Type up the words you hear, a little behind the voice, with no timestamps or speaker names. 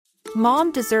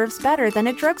Mom deserves better than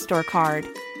a drugstore card.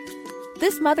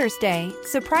 This Mother's Day,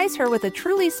 surprise her with a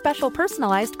truly special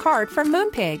personalized card from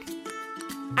Moonpig.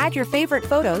 Add your favorite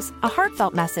photos, a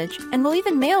heartfelt message, and we'll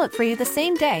even mail it for you the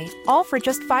same day, all for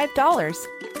just $5.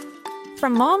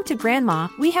 From mom to grandma,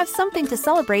 we have something to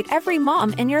celebrate every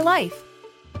mom in your life.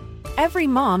 Every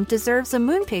mom deserves a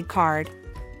Moonpig card.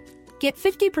 Get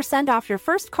 50% off your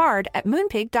first card at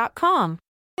moonpig.com.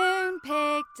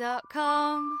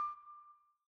 Moonpig.com.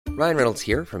 Ryan Reynolds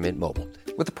here from Mint Mobile.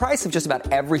 With the price of just about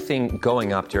everything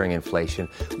going up during inflation,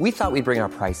 we thought we'd bring our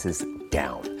prices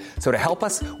down. So to help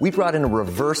us, we brought in a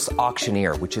reverse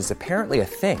auctioneer, which is apparently a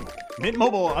thing. Mint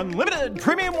Mobile Unlimited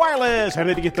Premium Wireless. How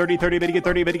to get 30, 30, bit to get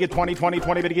 30, bit to get 20, 20,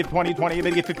 20, bit to get 20, 20, bit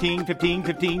to get 15, 15,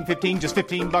 15, 15, just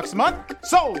 $15 a month?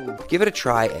 Sold! Give it a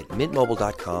try at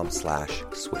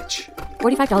mintmobile.com/switch.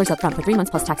 $45 up front for 3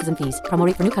 months plus taxes and fees. Promo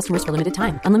rate for new customers for limited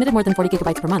time. Unlimited more than 40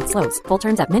 gigabytes per month. Slows full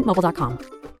terms at mintmobile.com.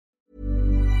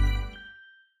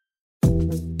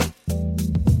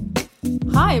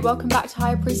 Hi, welcome back to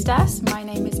High Priestess. My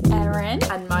name is Erin.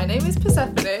 And my name is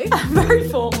Persephone. Very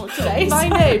formal today. My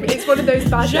name, it's one of those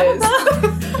badges.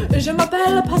 Je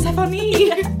m'appelle Persephone.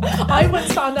 I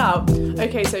once found out.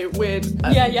 Okay, so weird.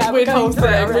 Weird whole thing.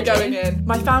 We're going in.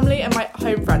 My family and my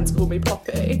home friends call me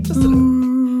Poppy. Just a little.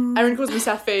 Erin calls me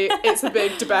Seffi. It's a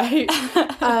big debate.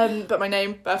 But my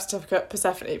name, birth certificate,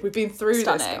 Persephone. We've been through this,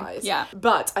 guys. Yeah.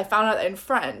 But I found out that in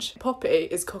French, Poppy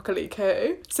is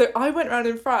coquelicot. So I went around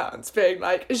in France being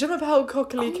like, je m'appelle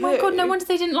coquelicot. Oh my god, no wonder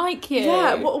they didn't like you.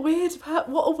 Yeah, what a weird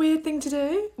thing to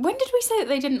do. When did we say that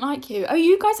they didn't like you? Oh,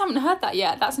 you guys haven't heard that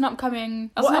yet. That's an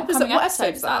upcoming episode.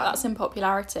 Episode's that? That's in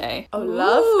popularity. Oh,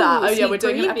 love that. Oh yeah, we're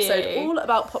doing preview. an episode all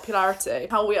about popularity.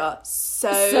 How we are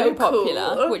so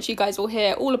popular, cool. which you guys will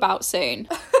hear all about soon.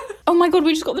 Oh my god,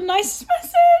 we just got the nicest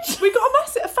message. We got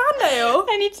a fan mail.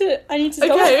 I need to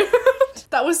stop. Okay.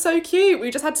 That was so cute. We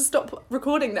just had to stop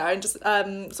recording there and just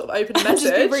sort of open a message.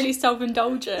 Just be really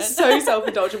self-indulgent. So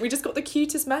self-indulgent. We just got the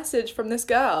cutest message from this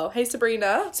girl. Hey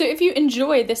Sabrina. So if you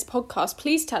enjoy this podcast,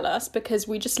 please tell us, because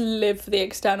we just live for the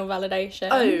external validation.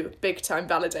 Oh, big time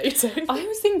validating. I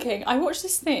was thinking, I watched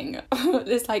this thing.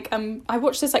 I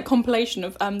watched this compilation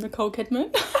of Nicole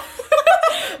Kidman.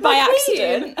 By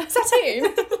accident. Satine.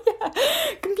 Yeah,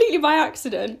 completely by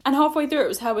accident. And halfway through it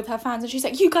was her with her fans, and she's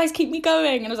like, you guys keep me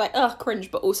going. And I was like, ugh, cringe,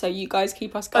 but also you guys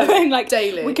keep us going. Like,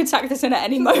 daily. We could sack this in at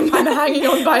any moment. I'm hanging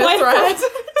on by a thread.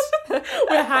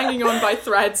 We're hanging on by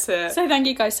threads here. So thank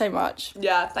you guys so much.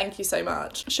 Yeah, thank you so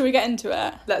much. Shall we get into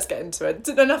it? Let's get into it.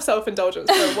 Enough self-indulgence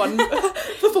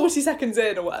for 40 seconds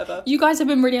in or whatever. You guys have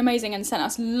been really amazing and sent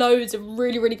us loads of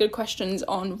really, really good questions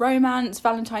on romance,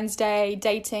 Valentine's Day,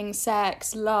 dating,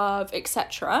 sex, love,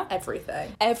 etc.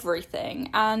 Everything.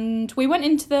 And we went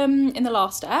into them in the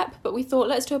last ep, but we thought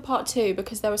let's do a part 2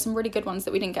 because there were some really good ones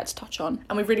that we didn't get to touch on.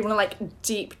 And we really want to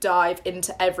deep dive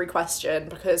into every question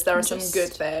because there are some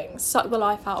good things. Suck the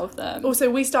life out of them.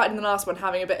 Also, we started in the last one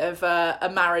having a bit of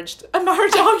a marriage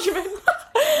argument.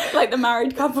 Like the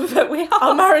married couple that we are.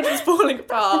 Our marriage was falling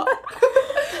apart.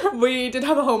 We did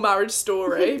have a whole marriage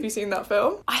story. Have you seen that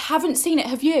film? I haven't seen it,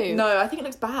 have you? No, I think it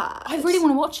looks bad. I really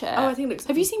want to watch it. Oh, I think it looks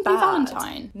Have you seen bad. Blue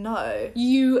Valentine? No.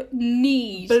 You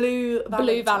need Blue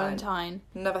Valentine.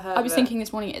 Never heard of it. I was thinking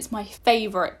this morning, it's my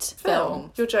favourite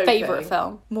film. You're joking. Favourite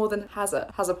film. More than Harry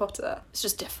Potter. It's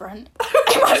just different.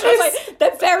 I was like,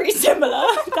 they're very similar.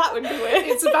 That would be weird.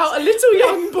 It's about a little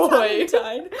young boy.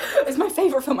 Valentine. It's my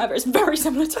favourite film ever. It's very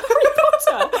similar to Harry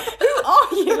Potter. Who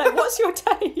are you? Like, what's your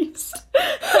taste?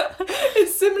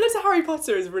 It's similar to Harry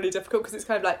Potter is really difficult because it's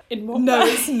kind of like, in what no,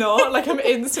 way? It's not. Like, I'm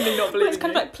instantly not believing It's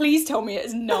kind of like, please tell me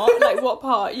it's not. Like, what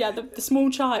part? Yeah, the small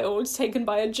child taken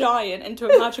by a giant into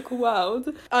a magical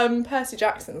world. Percy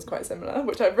Jackson's quite similar,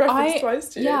 which I've referenced twice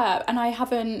to you. Yeah, and I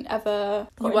haven't ever.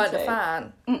 You weren't a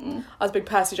fan? Mm-mm. I was a big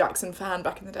Percy Jackson fan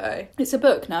back in the day. It's a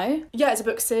book, no? Yeah, it's a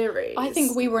book series. I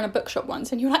think we were in a bookshop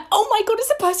once and you were like, oh my god,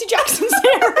 it's a Percy Jackson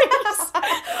series.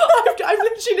 I'm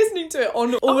literally listening to it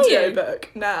on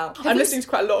audiobook now. I'm listening to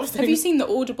quite a lot of things. Have you seen the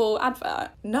Audible advert?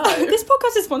 No. This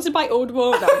podcast is sponsored by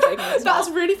Audible. No, I'm joking. It's That's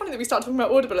not. really funny that we start talking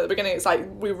about Audible at the beginning. It's like,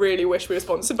 we really wish we were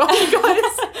sponsored by you guys.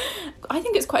 I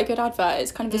think it's quite a good advert.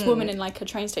 It's kind of this woman in like a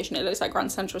train station. It looks like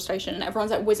Grand Central Station and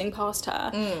everyone's like whizzing past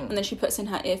her. And then she puts in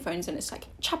her earphones and it's like,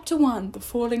 Chapter 1, The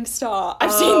Falling Star.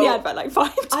 I've seen the advert like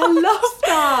 5 times. I love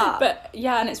that. But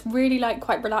yeah, and it's really like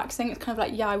quite relaxing. It's kind of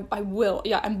like, yeah, I will.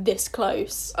 Yeah, I'm this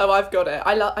close. Oh, I've got it.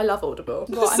 I love Audible.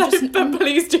 Well, but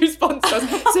please do sponsor us.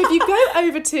 So if you go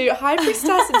over to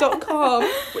highpriestess.com,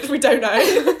 which we don't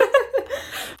know,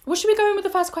 Well, should we go in with the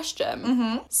first question?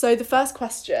 Mm-hmm. So the first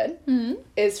question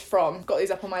is from, got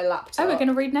these up on my laptop. Oh, we're going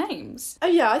to read names. Oh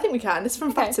yeah, I think we can. This is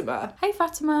from Fatima. Hey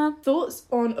Fatima. Thoughts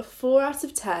on a 4 out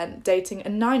of 10 dating a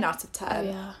 9 out of 10? Oh,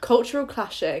 yeah. Cultural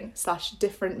clashing /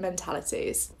 different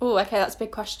mentalities. Oh, okay, that's a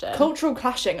big question. Cultural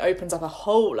clashing opens up a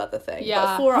whole other thing. Yeah.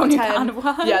 But 4 out of 10. Can of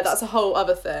worms. Yeah, that's a whole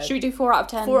other thing. Should we do 4 out of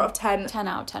 10? 4 out of 10. 10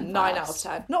 out of 10. 9 out of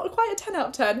 10. Not quite a 10 out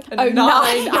of 10. A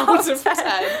 9 out of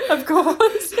 10. Of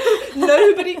course.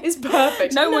 Nobody is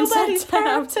perfect. No one said 10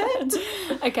 perfect. out of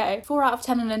 10. Okay, 4 out of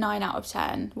 10 and a 9 out of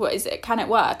 10. What is it? Can it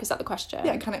work? Is that the question?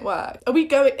 Yeah, can it work? Are we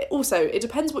going... Also, it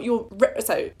depends what you're...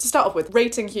 So, to start off with,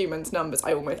 rating humans' numbers,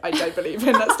 I don't believe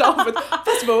in. Let's start off with...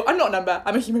 First of all, I'm not a number.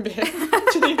 I'm a human being.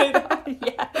 Do you know that?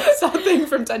 Yeah. Something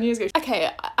from 10 years ago. Okay,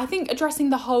 I think addressing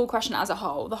the whole question as a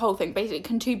whole, the whole thing, basically,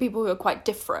 can two people who are quite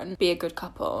different be a good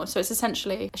couple? So it's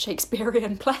essentially a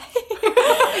Shakespearean play.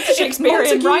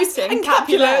 Shakespearean writing. And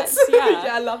Capulets. Yeah.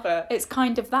 Yeah, I love it. It's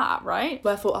kind of that, right?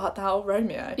 Wherefore art thou,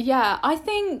 Romeo? Yeah, I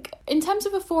think in terms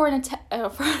of a 4 and a 10...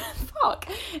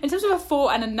 In terms of a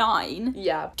 4 and a 9...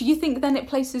 Yeah. Do you think then it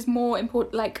places more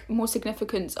more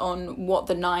significance on what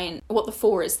the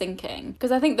 4 is thinking?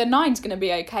 Because I think the 9's going to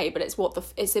be okay, but it's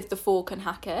if the 4 can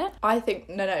hack it. I think...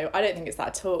 No, I don't think it's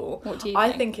that at all. What do you think?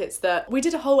 I think it's that... We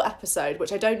did a whole episode,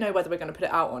 which I don't know whether we're going to put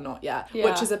it out or not yet,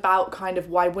 which is about kind of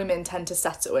why women tend to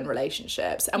settle in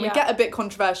relationships. And we get a bit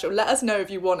controversial. Let us know if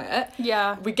you want it.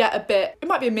 Yeah. We get a bit... It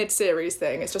might be a mid-series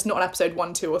thing. It's just not an episode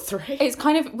 1, 2 or 3. It's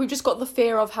kind of... We've just got the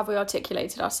fear of have we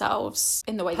articulated ourselves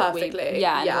in the way perfectly.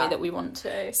 In the way that we want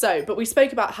to. So, but we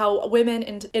spoke about how women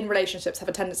in relationships have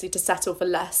a tendency to settle for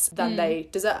less than they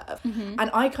deserve. Mm-hmm. And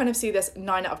I kind of see this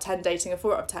 9 out of 10 dating a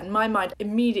 4 out of 10. My mind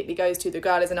immediately goes to the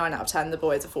girl is a 9 out of 10, the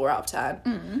boy is a 4 out of 10.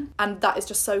 Mm. And that is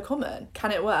just so common.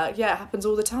 Can it work? Yeah, it happens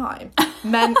all the time.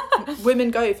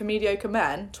 Women go for mediocre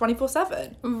men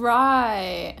 24/7.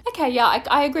 Right. Okay, yeah,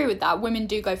 I agree with that. Women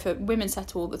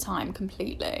settle all the time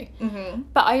completely. Mm-hmm.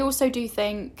 But I also do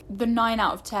think the 9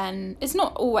 out of 10, it's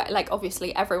not always, like,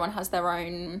 obviously everyone's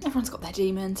got their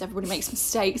demons, everybody makes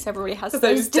mistakes, everybody has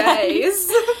those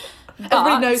days.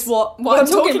 Everybody knows what I'm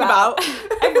talking about.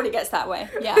 Everybody gets that way,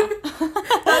 yeah.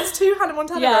 That's 2 Hannah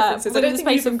Montana references. I don't think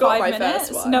you even got my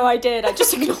first one. No, I did. I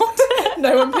just ignored it.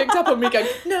 No one picked up on me going,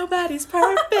 nobody's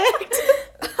perfect.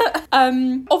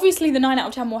 Obviously the 9 out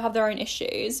of 10 will have their own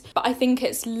issues, but I think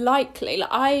it's likely, like,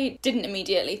 I didn't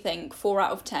immediately think 4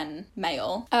 out of 10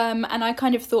 male, and I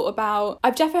kind of thought about,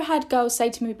 I've definitely had girls say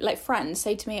to me, like friends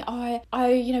say to me, I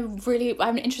really,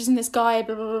 I'm interested in this guy,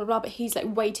 blah, blah, blah, blah, but he's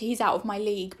like he's out of my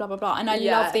league, blah, blah, blah, and I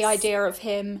love the idea of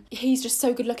him, he's just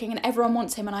so good looking and everyone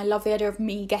wants him, and I love the idea of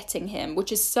me getting him,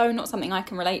 which is so not something I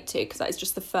can relate to, because that is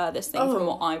just the furthest thing from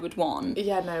what I would want.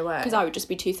 Yeah, no way. Because I would just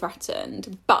be too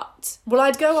threatened, but... Well,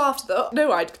 I'd go after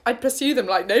I'd pursue them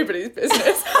like nobody's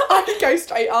business. I'd go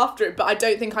straight after it, but I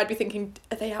don't think I'd be thinking,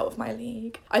 are they out of my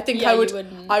league? I think I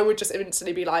would just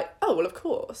instantly be like, oh, well, of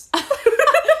course.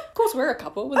 Of course we're a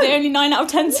couple. We're the only 9 out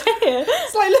of 10s here.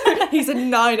 It's like, look, he's a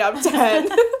 9 out of 10.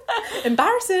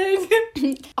 Embarrassing.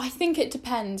 I think it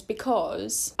depends,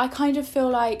 because I kind of feel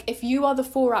like if you are the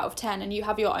 4 out of 10 and you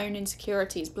have your own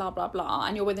insecurities, blah, blah, blah,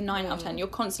 and you're with a 9 out of 10, you're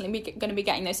constantly going to be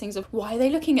getting those things of, why are they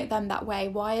looking at them that way?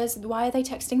 Why are they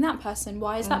texting that person?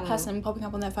 Why is that person popping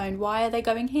up on their phone? Why are they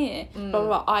going here? Blah,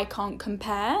 blah, blah. I can't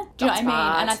compare. Do you know what I mean?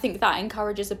 Bad. And I think that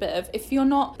encourages a bit of, if you're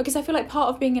not, because I feel like part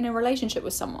of being in a relationship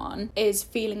with someone is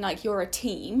feeling like you're a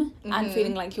team and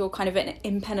feeling like you're kind of an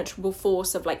impenetrable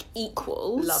force of like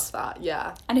equals. Love that,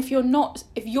 yeah. And if you're not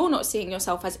seeing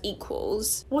yourself as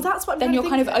equals, well, that's what then you're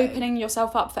kind of opening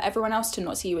yourself up for everyone else to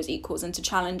not see you as equals and to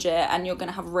challenge it, and you're going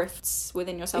to have rifts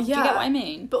within yourself. Yeah. Do you get what I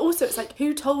mean? But also, it's like,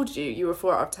 who told you were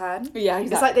 4 out of 10? Yeah, exactly.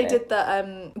 It's like they did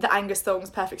the Angus Thong's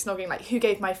Perfect Snogging, like, who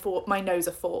gave my nose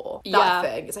a 4? That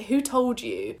thing. It's like, who told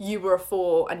you were a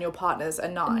 4 and your partner's a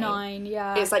 9? 9,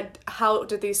 yeah. It's like, how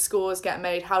did these scores get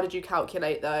made? How did you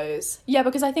calculate those? Yeah,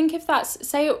 because I think if that's,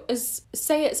 say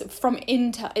it's from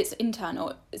it's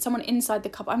internal, it's someone inside the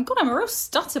couple. I'm a real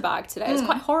stutterbag today. It's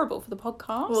quite horrible for the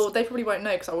podcast. Well, they probably won't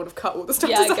know because I would have cut all the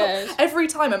stuff out. Every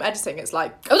time I'm editing, it's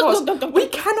like, God, we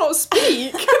cannot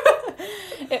speak.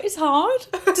 It's hard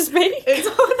to speak. It's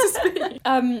hard to speak.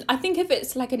 I think if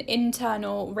it's like an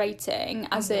internal rating,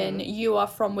 as in you are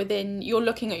from within, you're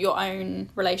looking at your own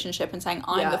relationship and saying,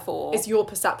 I'm the 4. It's your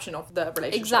perception of the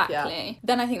relationship. Exactly. Yeah.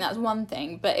 Then I think that's one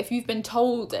thing. But if you've been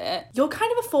told it... You're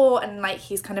kind of a 4 and like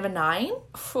he's kind of a 9.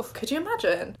 Could you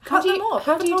imagine? How do you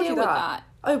deal with that?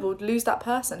 oh, well, lose that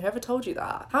person. Whoever told you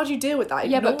that? How do you deal with that?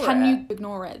 Ignore but can you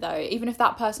ignore it though? Even if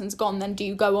that person's gone, then do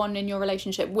you go on in your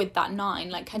relationship with that 9?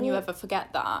 Like, can you ever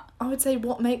forget that? I would say,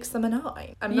 what makes them a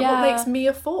 9? And what makes me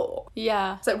a 4?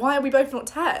 Yeah. So why are we both not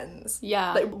 10s?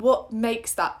 Yeah. Like, what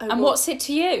makes that... and what's it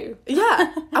to you?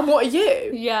 Yeah. And what are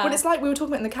you? Yeah. When it's like we were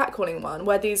talking about in the catcalling one,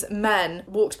 where these men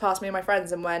walked past me and my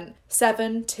friends and went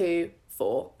 7, 2,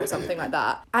 4 or something like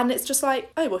that, and it's just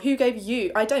like, oh, well, who gave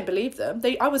you... I don't believe them.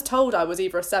 I was told I was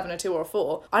either a 7, a 2 or a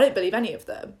 4. I don't believe any of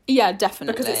them. Yeah,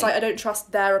 definitely. Because it's like, I don't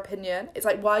trust their opinion. It's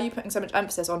like, why are you putting so much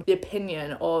emphasis on the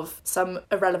opinion of some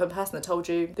irrelevant person that told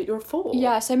you that you're a 4?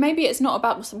 Yeah, so maybe it's not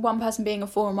about one person being a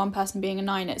 4 and one person being a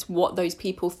 9, it's what those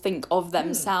people think of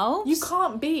themselves. You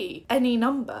can't be any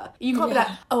number. You can't be like,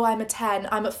 oh, I'm a 10,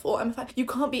 I'm a 4, I'm a 5. You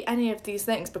can't be any of these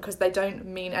things because they don't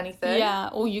mean anything. Yeah,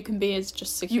 all you can be is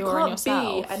just secure in yourself. You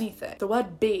can't be anything. The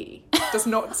word be does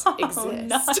not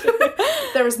exist. No.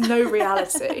 There is no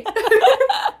reality.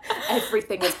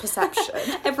 Everything is perception.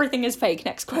 Everything is fake.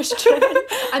 Next question.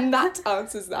 And that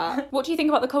answers that. What do you think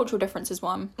about the cultural differences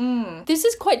one? This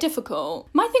is quite difficult.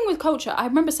 My thing with culture, I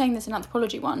remember saying this in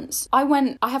anthropology once. I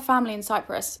have family in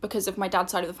Cyprus because of my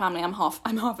dad's side of the family. I'm half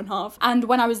and half. And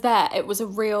when I was there, it was a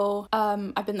real,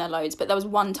 I've been there loads, but there was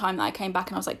one time that I came back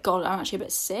and I was like, God, I'm actually a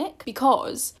bit sick,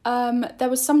 because there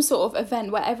was some sort of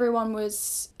event where everyone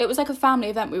it was like a family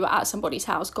event. We were at somebody's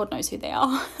house. God knows who they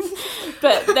are.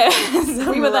 But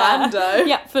we were there.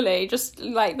 Yeah, fully. Just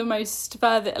like the most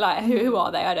further, like who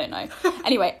are they? I don't know.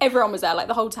 Anyway, everyone was there. Like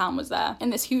the whole town was there in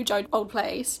this huge old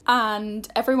place. And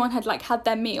everyone had had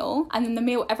their meal. And then the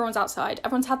meal, everyone's outside.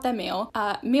 Everyone's had their meal.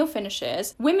 Meal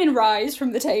finishes. Women rise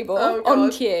from the table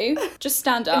on cue. Just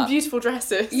stand up. In beautiful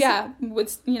dresses. Yeah,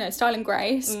 with, style and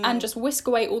grace. And just whisk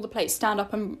away all the plates, stand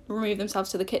up and remove themselves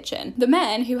to the kitchen. The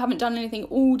men who haven't done anything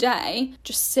all day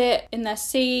just sit in their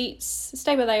seats,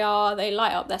 stay where they are, they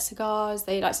light up their cigars,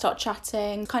 they start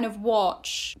chatting, kind of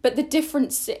watch. But the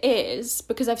difference is,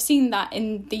 because I've seen that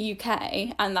in the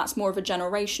UK, and that's more of a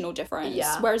generational difference,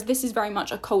 whereas this is very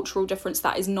much a cultural difference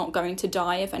that is not going to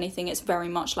die. If anything, it's very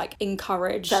much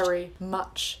encouraged. Very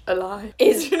much alive. Do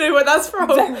you know where that's from?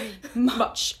 Very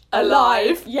much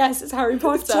alive. Yes, it's Harry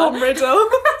Potter. It's Tom Riddle.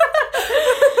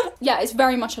 Yeah, it's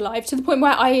very much alive, to the point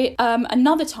where I,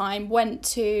 another time, went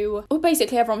to... Well,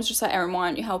 basically, everyone was just like, Erin, why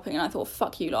aren't you helping? And I thought,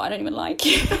 fuck you lot, I don't even like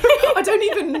you. I don't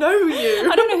even know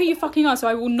you. I don't know who you fucking are, so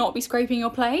I will not be scraping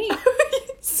your plate.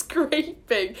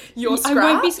 Scraping your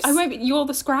scraps? I won't be... You're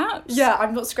the scraps? Yeah,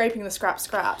 I'm not scraping the scraps.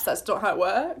 That's not how it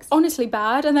works. Honestly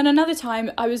bad. And then another time,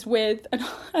 I was with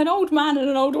an old man and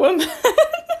an old woman.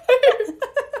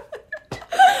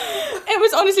 It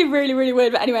was honestly really, really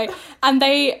weird. But anyway, in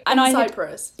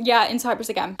Cyprus? Yeah, in Cyprus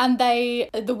again. And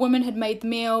the woman had made the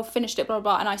meal, finished it, blah,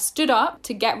 blah, blah. And I stood up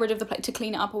to get rid of the plate, to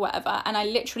clean it up or whatever. And I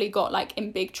literally got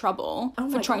in big trouble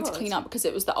for trying to clean up, because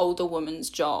it was the older woman's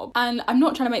job. And I'm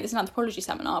not trying to make this an anthropology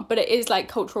seminar, but it is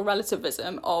cultural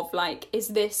relativism of is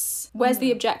this, where's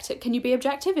the objective? Can you be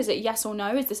objective? Is it yes or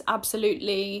no? Is this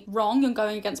absolutely wrong and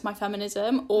going against my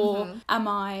feminism? Or am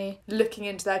I looking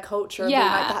into their culture and being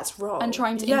like, that's wrong? And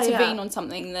trying to intervene on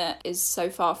something that is so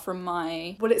far from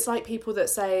my... Well, it's like people that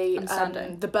say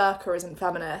the burqa isn't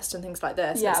feminist and things like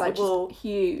this. Yeah, it's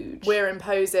huge. We're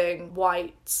imposing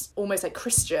white, almost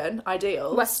Christian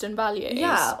ideals. Western values.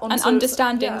 Yeah. And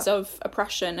understandings of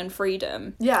oppression and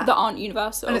freedom that aren't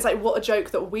universal. And it's what a joke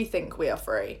that we think we are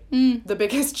free. The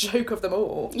biggest joke of them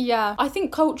all. Yeah. I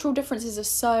think cultural differences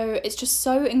are it's just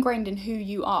so ingrained in who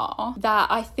you are, that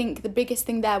I think the biggest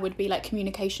thing there would be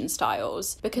communication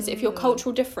styles. Because if your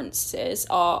cultural differences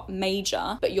are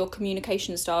major, but your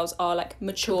communication styles are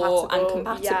mature and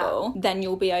compatible, then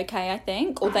you'll be okay, I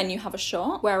think, or then you have a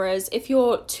shot. Whereas if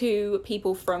you're two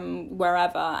people from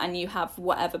wherever and you have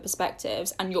whatever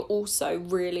perspectives, and you're also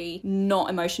really not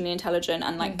emotionally intelligent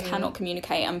and cannot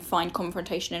communicate and find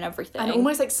confrontation in everything, and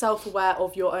almost self-aware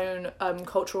of your own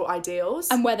cultural ideals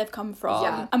and where they've come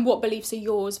from, and what beliefs are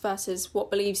yours versus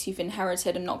what beliefs you've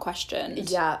inherited and not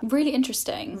questioned. Really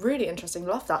interesting.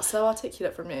 Love that. So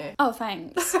articulate from you. Oh,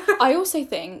 thanks. I also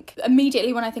think,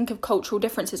 immediately when I think of cultural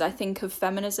differences, I think of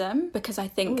feminism, because I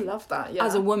think love that.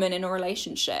 As a woman in a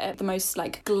relationship, the most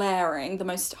glaring, the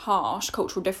most harsh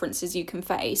cultural differences you can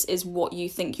face is what you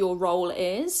think your role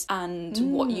is and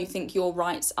what you think your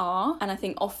rights are. And I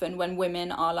think often when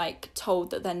women are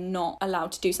told that they're not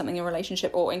allowed to do something in a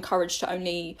relationship, or encouraged to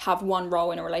only have one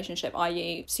role in a relationship,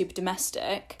 i.e. super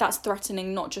domestic, that's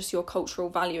threatening not just your cultural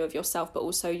value of yourself, but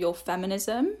also your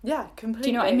feminism. Yeah, completely. Do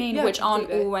you know what I mean? mean? Yeah, which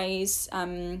completely. aren't always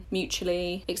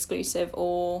mutually exclusive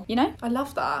or, you know? I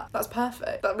love that. That's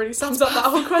perfect. That really sums up that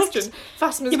whole question.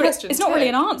 Fatima's question. It's not really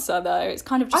an answer, though. It's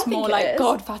kind of just more like, is.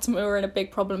 God, Fatima, we're in a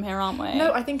big problem here, aren't we?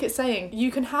 No, I think it's saying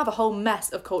you can have a whole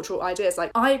mess of cultural ideas.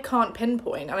 Like, I can't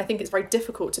pinpoint, and I think it's very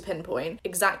difficult to pinpoint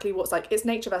exactly what's like, it's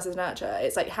nature versus nurture.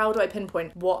 It's like, how do I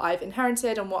pinpoint what I've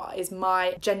inherited and what is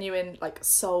my genuine, like,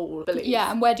 soul belief?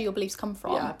 Yeah, and where do your beliefs come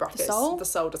from? Yeah, brackets. The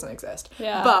soul doesn't exist.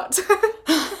 Yeah. But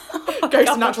go to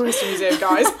the Natural History Museum,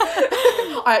 guys.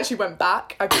 I actually went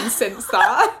back. I've been since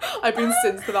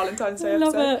the Valentine's Day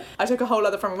episode. Love it. I took a whole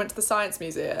other friend. We went to the Science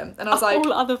Museum, and I was a like,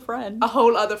 whole other friend. a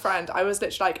whole other friend. I was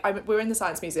literally like, we were in the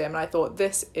Science Museum, and I thought,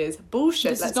 this is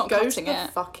bullshit. This is Let's not go to cutting the it.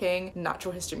 fucking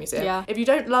Natural History Museum. Yeah. If you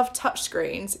don't love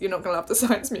touchscreens, you're not gonna love the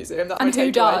Science Museum. That's And my who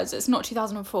takeaway. does? It's not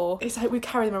 2004. It's like, we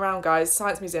carry them around, guys.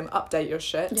 Science Museum, update your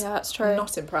shit. Yeah, that's true.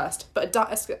 Not impressed. But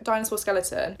a dinosaur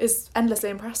skeleton is endlessly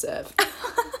impressive.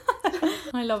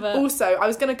 I love it. Also, I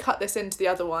was going to cut this into the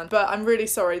other one, but I'm really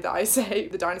sorry that I say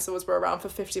the dinosaurs were around for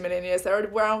 50 million years. They were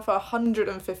around for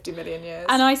 150 million years.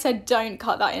 And I said don't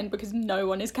cut that in because no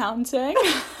one is counting.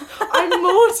 I'm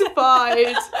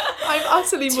mortified. I'm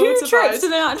utterly mortified. 2 trips to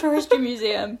the Natural History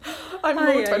Museum. I'm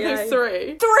mortified. No, 3.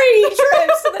 3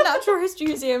 trips to the Natural History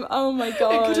Museum. Oh my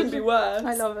god. It couldn't be worse.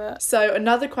 I love it. So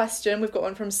another question, we've got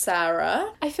one from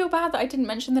Sarah. I feel bad that I didn't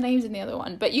mention the names in the other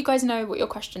one, but you guys know what your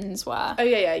questions were. Oh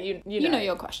yeah, you know. You know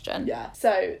your question. Yeah.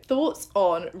 So, thoughts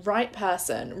on right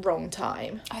person, wrong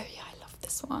time? Oh yeah, I love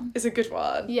this one. It's a good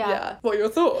one. Yeah. What are your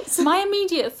thoughts? My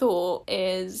immediate thought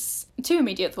is 2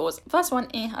 immediate thoughts. First one,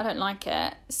 I don't like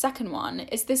it. Second one,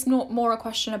 is this not more a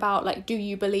question about, like, do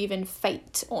you believe in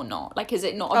fate or not? Like, is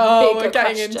it not a bigger we're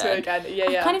getting question? into it again.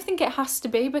 Yeah. I kind of think it has to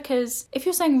be, because if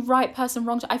you're saying right person,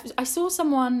 wrong time, I saw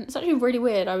someone, it's actually really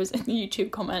weird, I was in the YouTube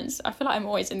comments. I feel like I'm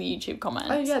always in the YouTube comments.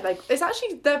 Oh yeah, like, it's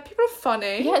actually, people are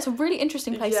funny. Yeah, it's a really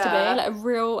interesting place to be, Yeah. like a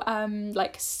real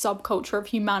like subculture of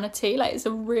humanity. Like, it's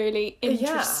a really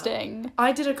interesting.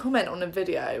 I did a comment on a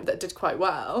video that did quite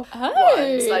well. Oh.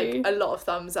 Once, like, a lot of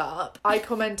thumbs up. I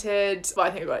commented, well,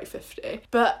 I think it was like 50.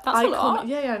 But That's a lot.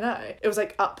 Yeah, I know. It was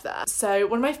like up there. So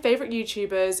one of my favourite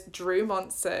YouTubers, Drew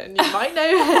Monson, you might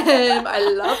know him. I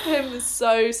love him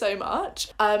so much.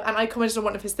 And I commented on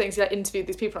one of his things. He like interviewed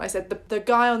these people, and I said, the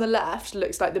guy on the left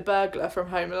looks like the burglar from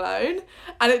Home Alone.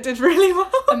 And it did really well.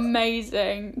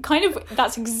 Amazing. Kind of,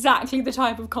 that's exactly the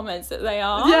type of comments that they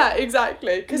are. Yeah,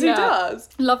 exactly. Because he does.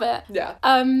 Love it. Yeah.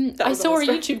 I was saw a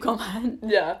honest. YouTube comment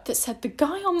Yeah. that said the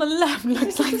guy on the left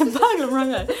looks like the burglar from Home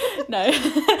Alone. No.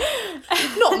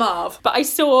 Not Marv. But I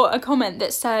saw a comment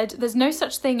that said there's no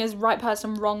such thing as right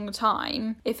person, wrong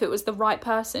time. If it was the right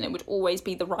person, it would always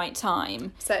be the right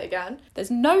time. Say it again.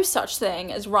 There's no such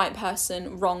thing as right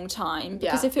person, wrong time.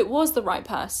 Because Yeah. if it was the right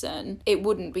person, it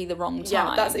wouldn't be the wrong time.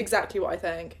 Yeah, that's exactly what I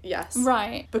think. Yes.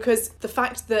 Right. Because the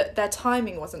fact that their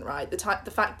timing wasn't right, the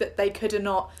fact that they could have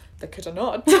not, the fact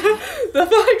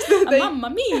that they, Mamma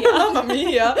mia. Mamma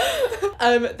mia,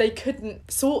 they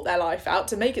couldn't sort their life out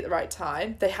to make it the right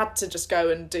time. They had to just go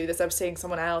and do this. They were seeing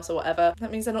someone else or whatever.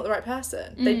 That means they're not the right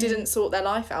person. They didn't sort their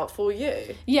life out for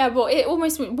you. Yeah, well, it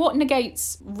almost, what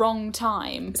negates wrong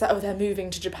time? It's like, oh, they're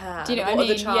moving to Japan. Do you know what what I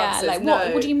mean? are the chances? Yeah, like,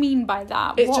 No. what do you mean by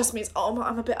that? It What- just means, oh,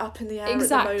 I'm a bit up in the air at the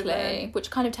Exactly, moment.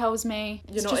 which kind of tells me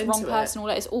You're it's not just wrong into it. person, or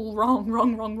like it's all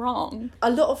wrong.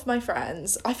 A lot of my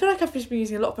friends, I feel like I've just been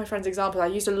using a lot of my friends' examples. I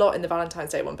used a lot in the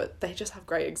Valentine's Day one, but they just have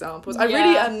great examples. I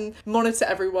Yeah. really monitor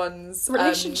everyone's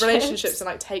relationships and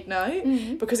like take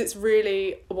note because it's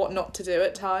really what not to do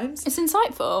at times. It's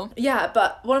insightful. Yeah,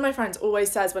 but one of my friends always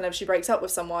says whenever she breaks up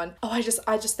with someone, oh, I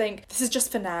just think this is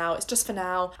just for now. It's just for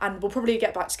now, and we'll probably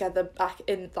get back together back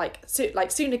in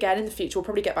soon again in the future. We'll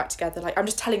probably get back together. Like, I'm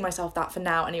just telling myself that for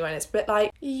now anyway. And it's a bit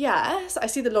like, yes, I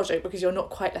see the logic because you're not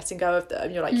quite letting go of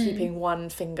them. You're like keeping one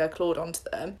finger clawed onto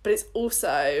them. But it's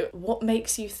also what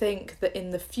makes you think that in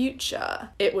the future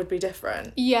it would be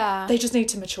different. Yeah. They just need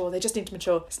to mature.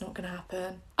 It's not going to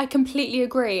happen. I completely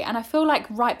agree, and I feel like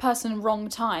right person, wrong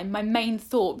time, my main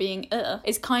thought being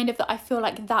is kind of that I feel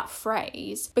like that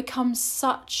phrase becomes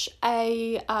such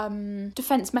a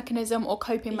defense mechanism or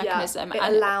coping mechanism. It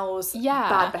and allows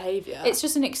bad behaviour. It's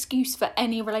just an excuse for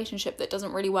any relationship that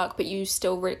doesn't really work but you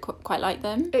still really quite like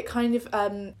them. It kind of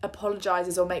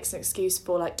apologises or makes an excuse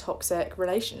for like toxic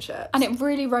relationships. And it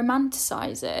really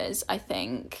romanticises, I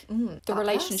think, the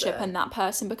relationship person. and that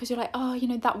person, because you're like, oh, you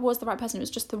know, that was the right person, it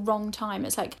was just the wrong time.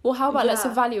 It's like, like, well, how about let's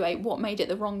evaluate what made it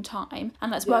the wrong time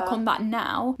and let's work on that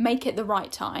now, make it the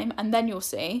right time, and then you'll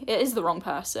see it is the wrong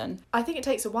person. I think it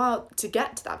takes a while to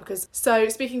get to that because, so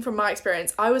speaking from my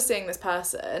experience, I was seeing this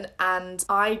person and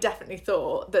I definitely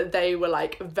thought that they were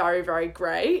like very, very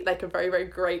great, like a very, very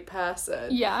great person.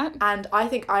 Yeah. And I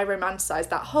think I romanticised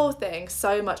that whole thing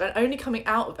so much, and only coming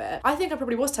out of it, I think I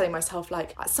probably was telling myself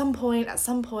like at some point.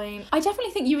 I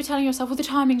definitely think you were telling yourself, well, the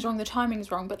timing's wrong,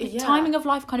 but the timing of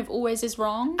life kind of always is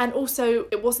wrong. And also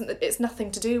it wasn't that, it's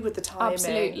nothing to do with the timing.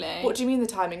 Absolutely. What do you mean the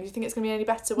timing? Do you think it's going to be any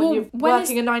better when you're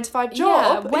working a 9-to-5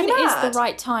 job? Yeah, when is the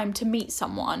right time to meet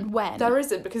someone? When? There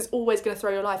isn't, because it's always going to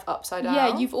throw your life upside down.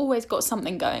 Yeah, you've always got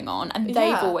something going on, and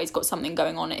they've always got something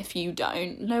going on if you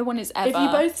don't. No one is ever... If you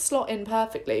both slot in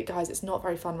perfectly, guys, it's not a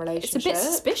very fun relationship. It's a bit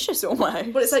suspicious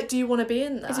almost. But it's like, do you want to be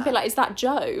in that? It's a bit like, is that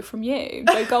Joe from you?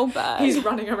 Joe Goldberg? He's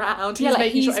running around. He's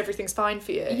making sure everything's fine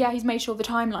for you. Yeah, he's made sure the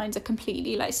timelines are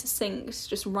completely like succinct,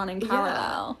 just running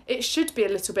parallel. Yeah. It should be a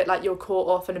little bit like you're caught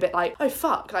off and a bit like, oh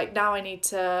fuck, like now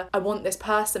I want this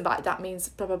person back. That means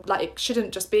blah, blah, blah. Like it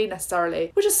shouldn't just be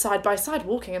necessarily, we're just side by side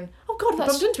walking and oh god, we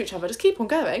bumped into each other, just keep on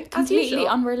going. Completely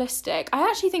unrealistic. I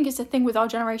actually think it's a thing with our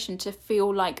generation to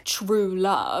feel like true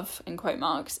love, in quote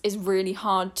marks, is really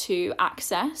hard to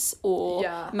access or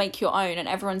make your own, and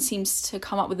everyone seems to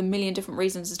come up with a million different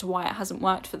reasons as to why it hasn't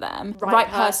worked for them. Right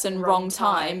person, wrong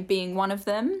time being one of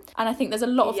them. And I think there's a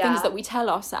lot of things that we tell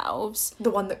ourselves. The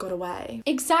one that got away.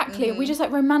 Exactly. Mm-hmm. We just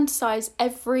like romanticize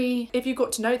every... If you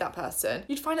got to know that person,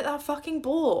 you'd find it that fucking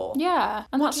bore. Yeah.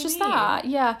 And that's just that.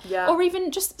 Yeah. Or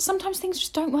even just sometimes things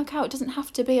just don't work out. It doesn't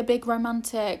have to be a big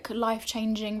romantic,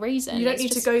 life-changing reason. You don't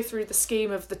need to go through the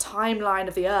scheme of the timeline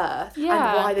of the earth and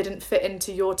why they didn't fit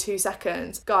into your 2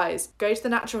 seconds. Guys, go to the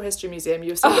Natural History Museum.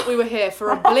 You'll see that we were here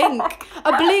for a blink.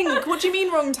 A blink. What do you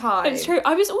mean wrong time? It's true.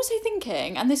 I was also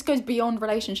thinking, and this goes beyond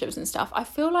relationships and stuff, I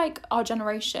feel like our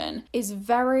generation is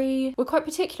we're quite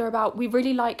particular about, we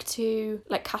really like to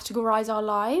like categorise our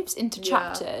lives into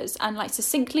chapters and like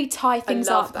succinctly tie things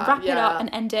up, wrap it up and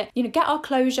end it, you know, get our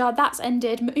closure, that's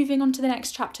ended, moving on to the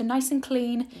next chapter, nice and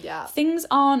clean. Yeah. Things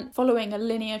aren't following a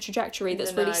linear trajectory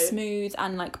that's really smooth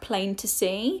and like plain to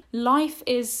see. Life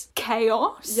is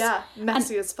chaos. Yeah,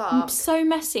 messy as fuck. So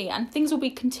messy, and things will be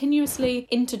continuously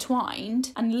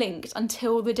intertwined and linked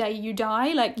until the day you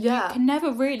die. Like you can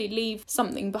never really leave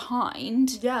something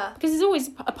behind. Yeah. Because it's always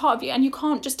a part of you, and you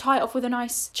can't just tie it off with a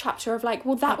nice chapter of like,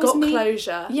 well, that was me.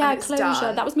 Closure. Yeah, closure.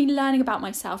 Done. That was me learning about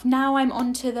myself. Now I'm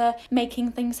on to the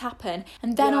making things happen,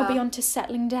 and then I'll be on to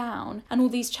settling down and all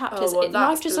these chapters.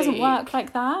 Life just doesn't work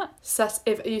like that.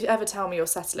 If you ever tell me you're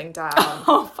settling down,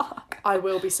 oh fuck, I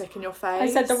will be sick in your face. I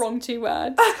said the wrong 2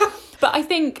 words. But I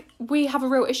think we have a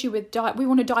real issue with we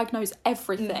want to diagnose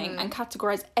everything and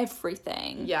categorise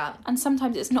everything. Yeah. And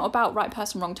sometimes it's not about right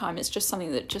person, wrong time. It's just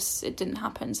something that it didn't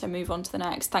happen, so move on to the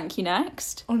next. Thank you,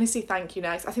 next. Honestly, thank you,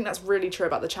 next. I think that's really true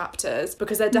about the chapters,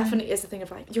 because there definitely is a thing of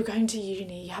like, you're going to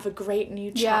uni, you have a great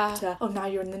new chapter. Oh, now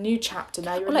you're in the new chapter.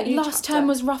 Now you're in the new chapter. Last term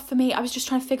was rough for me. I was just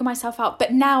trying to figure myself out,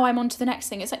 but now I'm on to the next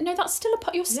thing. It's like, no, that's still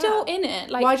you're still in it.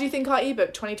 Like, why do you think our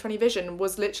ebook 2020 Vision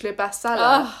was literally a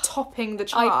bestseller, topping the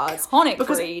charts? Iconic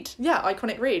read. Yeah,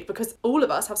 iconic read, because all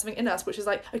of us have something in us which is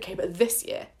like, okay, but this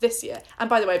year, and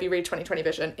by the way, if you read 2020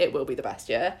 Vision, it will be the best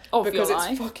year because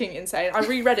it's fucking insane. I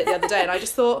reread it the other day and I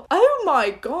just thought, oh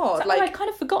my god, I'd kind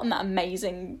of forgotten that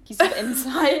amazing piece of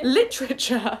insight.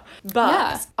 Literature.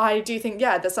 But I do think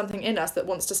there's something in us that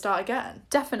wants to start again.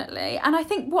 Definitely. And I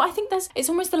think it's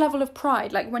almost the level of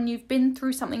pride, like when you've been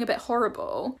through something a bit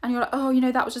horrible and you're like, oh, you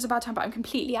know, that was just a bad time, but I'm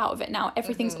completely out of it now,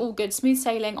 everything's all good, smooth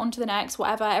sailing, on to the next,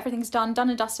 whatever, everything's done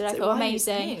and dusted, I feel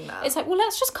amazing. It's like, well,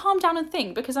 let's just calm down and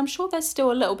think, because I'm sure there's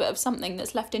still a little bit of something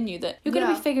that's left in you that you're going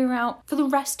to be figuring out for the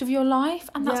rest of your life,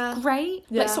 and that's great.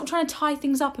 Like, stop trying to tie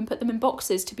things up and put them in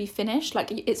boxes to be finished.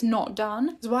 Like, it's not done.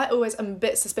 That's why I always am a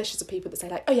bit suspicious of people that say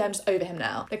like, oh yeah, I'm just over him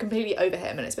now. They're completely over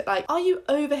him, and it's a bit like, are you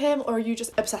over him or are you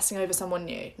just obsessing over someone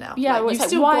new now? Yeah, like, you've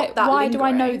still got that why do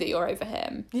I know that you're over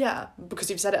him? Yeah, because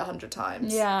you've said it 100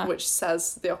 times. Yeah. Which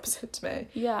says the opposite to me.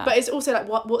 Yeah. But it's also like,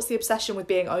 what's the obsession with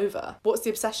being over? What's the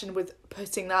obsession with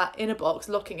putting that in a box,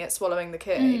 locking it, swallowing the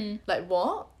key? Like,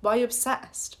 what? Why are you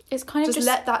obsessed? It's kind of just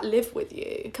let that live with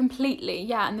you. Completely,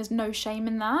 yeah, and there's no shame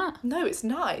in that. No, it's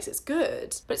nice, it's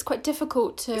good. But it's quite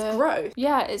difficult to... It's growth.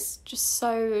 Yeah, it's just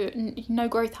so... No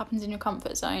growth happens in your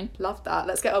comfort zone. Love that.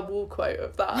 Let's get a wall quote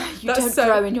of that. You don't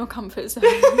grow in your comfort zone.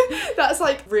 That's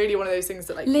like really one of those things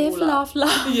that like... Live, laugh,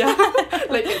 love. Yeah,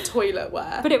 like in toilet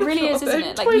wear. But it really is, isn't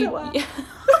it? Like toilet wear.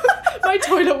 My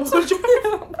toilet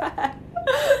wardrobe.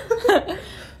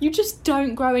 You just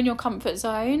don't grow in your comfort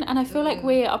zone. And I feel like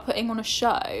we are putting on a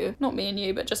show, not me and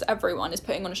you, but just everyone is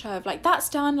putting on a show of like, that's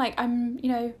done, like I'm,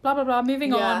 you know, blah, blah, blah,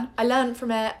 moving on. I learned from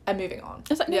it, I'm moving on.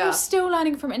 It's like, no, you're still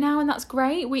learning from it now, and that's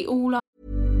great. We all are.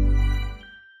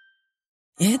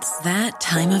 It's that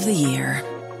time of the year.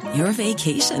 Your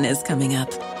vacation is coming up.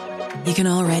 You can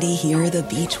already hear the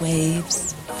beach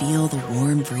waves, feel the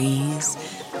warm breeze,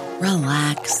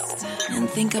 relax, and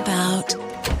think about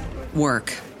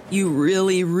work. You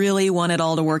really, really want it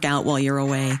all to work out while you're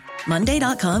away.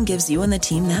 Monday.com gives you and the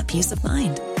team that peace of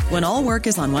mind. When all work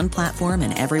is on one platform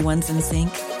and everyone's in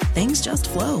sync, things just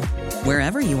flow.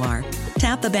 Wherever you are,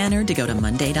 tap the banner to go to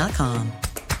Monday.com.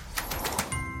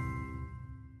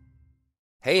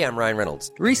 Hey, I'm Ryan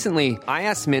Reynolds. Recently, I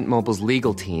asked Mint Mobile's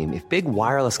legal team if big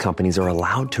wireless companies are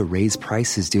allowed to raise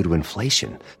prices due to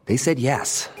inflation. They said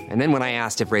yes. And then when I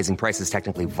asked if raising prices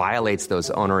technically violates those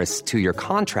onerous two-year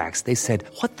contracts, they said,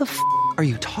 "What the f*** are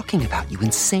you talking about, you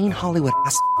insane Hollywood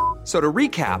ass f- So to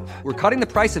recap, we're cutting the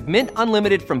price of Mint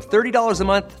Unlimited from $30 a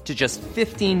month to just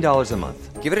 $15 a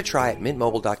month. Give it a try at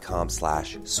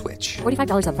mintmobile.com/switch.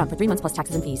 $45 up front for 3 months plus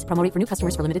taxes and fees. Promo rate for new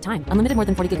customers for limited time. Unlimited more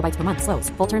than 40 gigabytes per month. Slows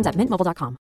full terms at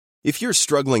mintmobile.com. If you're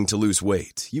struggling to lose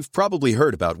weight, you've probably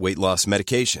heard about weight loss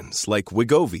medications like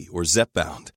Wegovy or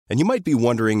Zepbound, and you might be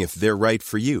wondering if they're right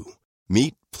for you.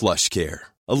 Meet PlushCare,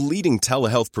 a leading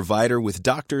telehealth provider with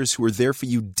doctors who are there for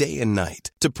you day and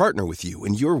night to partner with you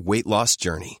in your weight loss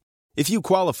journey. If you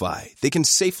qualify, they can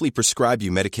safely prescribe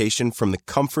you medication from the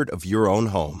comfort of your own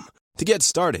home. To get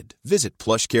started, visit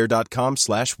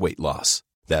plushcare.com/weightloss.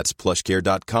 That's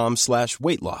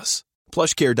plushcare.com/weightloss.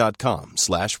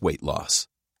 plushcare.com/weightloss.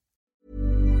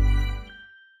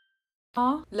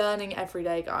 Learning every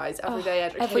day, guys. Everyday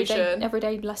education.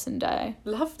 Everyday lesson day.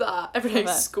 Love that. Everyday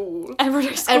school.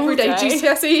 Everyday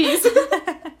GCSEs.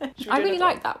 I really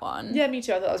like that one. Yeah, me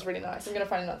too. I thought that was really nice. I'm going to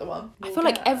find another one. I feel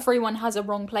like everyone has a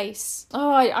wrong place.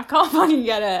 Oh, I can't fucking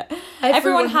get it.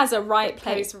 Everyone has a right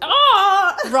place.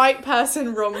 Right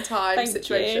person, wrong time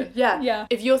situation. You. Yeah.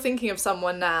 If you're thinking of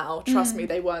someone now, trust me,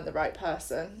 they weren't the right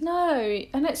person. No.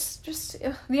 And it's just,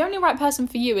 the only right person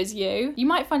for you is you. You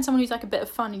might find someone who's like a bit of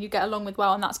fun and you get along with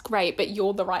well, and that's great, but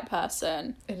you're the right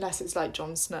person. Unless it's like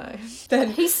Jon Snow.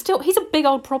 Then he's a big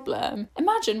old problem.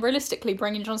 Imagine realistically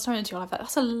bringing Jon Snow into your life.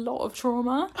 That's a lot of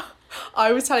trauma.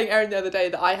 I was telling Erin the other day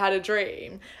that I had a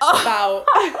dream about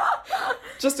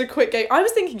just a quick game. I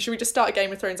was thinking, should we just start a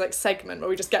Game of Thrones like segment where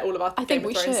we just get all of our Game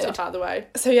of Thrones stuff out of the way?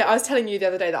 So yeah, I was telling you the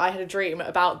other day that I had a dream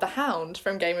about the Hound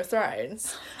from Game of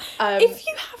Thrones. If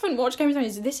you haven't watched Game of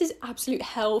Thrones, this is absolute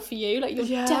hell for you. Like,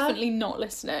 you're definitely not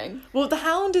listening. Well, the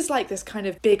Hound is like this kind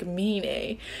of big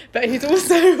meanie, but he's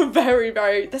also very,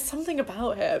 very... There's something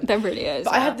about him. There really is.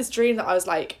 But I had this dream that I was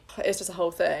like, it's just a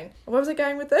whole thing. Where was I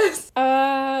going with this?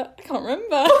 I can't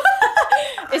remember.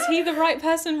 Is he the right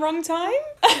person, wrong time?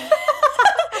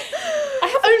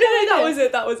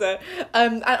 That was it.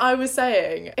 And I was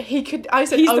saying, he could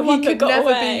never be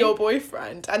your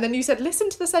boyfriend. And then you said, listen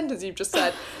to the sentence you've just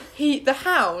said. The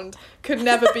Hound could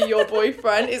never be your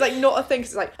boyfriend. It's like not a thing.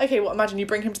 It's like, okay, well, imagine you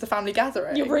bring him to the family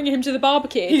gathering. You bring him to the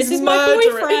barbecue. This is my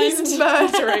boyfriend. He's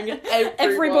murdering everyone.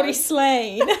 Everybody's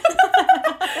slain.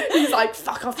 He's like,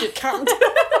 fuck off, you cunt.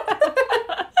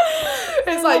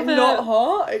 It's like not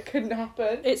hot. It couldn't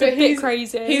happen. It's a bit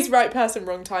crazy. He's right person,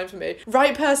 wrong time for me.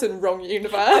 Right person, wrong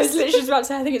universe. I was literally just about to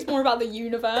say, I think it's more about the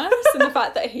universe and the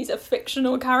fact that he's a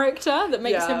fictional character that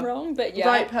makes him wrong. But yeah,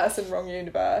 right person, wrong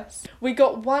universe. We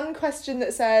got one question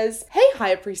that says, "Hey,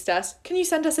 Higher Priestess, can you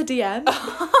send us a DM?"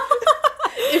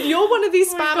 If you're one of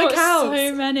these spam accounts.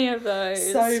 So many of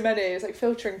those. So many. It's like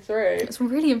filtering through. It's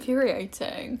really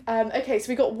infuriating. Okay, so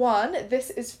we got one.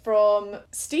 This is from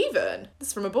Stephen. This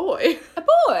is from a boy. A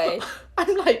boy?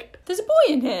 I'm like... There's a boy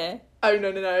in here. Oh,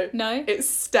 no. No? It's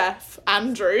Steph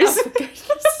Andrews. Oh, for goodness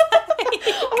sake.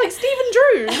 I'm like, Stephen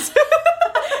Drews.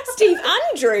 Steve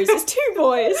Andrews. There's two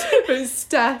boys. It's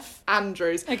Steph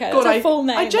Andrews. Okay, God, that's a full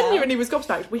name. I genuinely was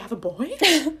gobsmacked. We have a boy?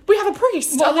 We have a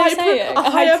priest. What are they saying? A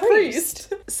higher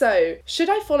priest. So, should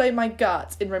I follow my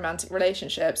gut in romantic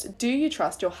relationships? Do you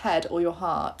trust your head or your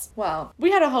heart? Well,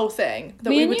 we had a whole thing.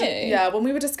 That when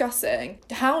we were discussing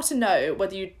how to know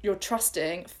whether you're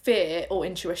trusting fear or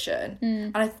intuition.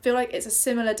 And I feel like it's a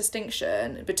similar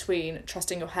distinction between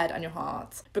trusting your head and your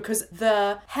heart. Because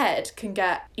the head can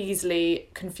get easily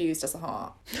confused as the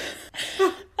heart.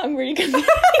 I'm really confused.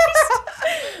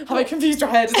 Have I confused your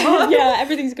head? Yeah,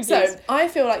 everything's confused. So I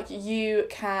feel like you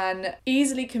can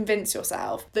easily convince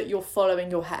yourself that you're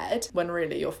following your head when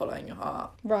really you're following your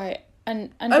heart. Right.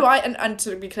 And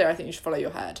to be clear, I think you should follow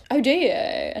your head. Oh, do you?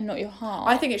 And not your heart?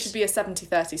 I think it should be a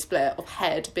 70-30 split of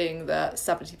head being the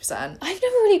 70%. I've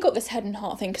never really got this head and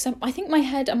heart thing, because I think my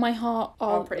head and my heart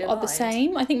are the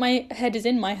same. I think my head is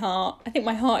in my heart. I think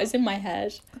my heart is in my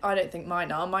head. I don't think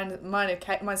mine are.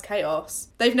 Mine's chaos.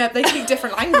 They speak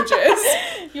different languages.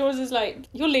 Yours is like,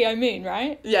 you're Leo Moon,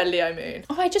 right? Yeah, Leo Moon.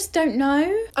 Oh, I just don't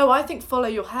know. Oh, I think follow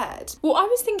your head. Well, I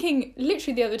was thinking,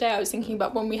 literally the other day, I was thinking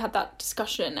about when we had that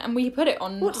discussion, and we put it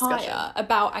on Higher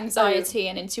about anxiety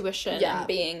and intuition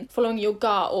and following your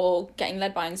gut or getting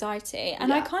led by anxiety.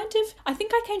 And I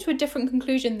think I came to a different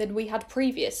conclusion than we had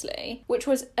previously, which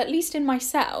was, at least in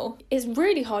myself, it's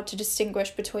really hard to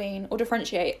distinguish between or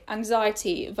differentiate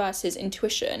anxiety versus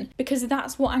intuition, because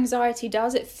that's what anxiety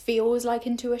does. It feels like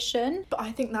intuition. But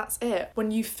I think that's it.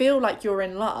 When you feel like you're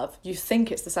in love, you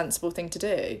think it's the sensible thing to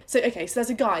do. So there's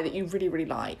a guy that you really, really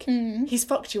like. He's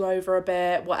fucked you over a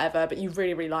bit, whatever, but you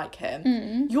really, really like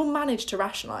him. You'll manage to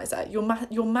rationalise it. You'll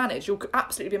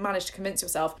absolutely manage to convince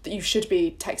yourself that you should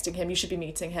be texting him, you should be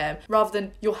meeting him, rather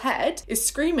than your head is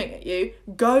screaming at you,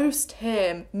 ghost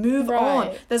him, move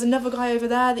on. There's another guy over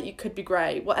there that you could be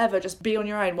great, whatever, just be on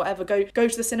your own, whatever, go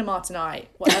to the cinema tonight,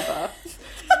 whatever.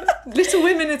 Little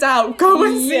Women is out, go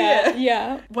and see it.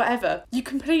 Yeah. Whatever. You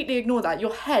completely ignore that.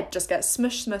 Your head just gets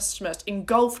smushed,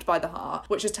 engulfed by the heart,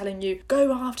 which is telling you,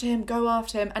 go after him,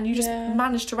 and you just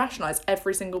manage to rationalise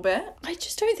every single bit. I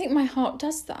just don't think my heart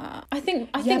does that. I think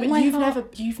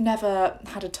you've never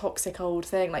had a toxic old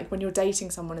thing, like when you're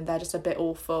dating someone and they're just a bit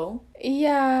awful.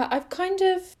 Yeah, I've kind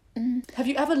of... Have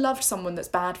you ever loved someone that's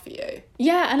bad for you?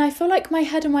 Yeah, and I feel like my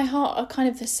head and my heart are kind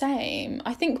of the same.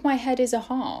 I think my head is a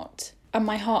heart and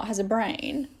my heart has a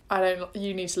brain.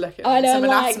 You need to look at I don't some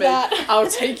like anatomy. that. I'll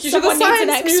take you to the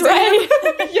science museum.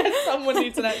 Yes, someone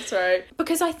needs an X-ray.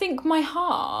 Because I think my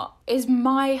heart is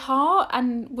my heart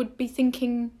and would be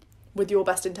thinking... with your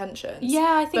best intentions.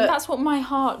 Yeah, I think that's what my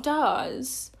heart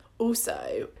does.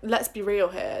 Also, let's be real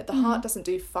here. The heart doesn't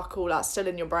do fuck all. That's still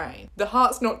in your brain. The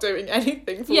heart's not doing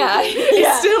anything for you.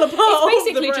 It's still a part of the brain. It's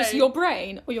basically just your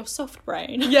brain or your soft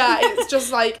brain. Yeah, it's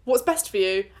just like what's best for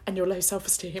you and your low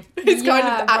self-esteem. It's kind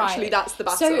of actually that's the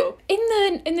battle. So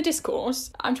in the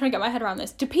discourse, I'm trying to get my head around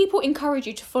this. Do people encourage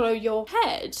you to follow your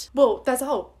head? Well, there's a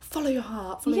whole follow your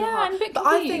heart, follow your heart. I'm a bit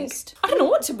confused. I don't know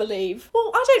what to believe.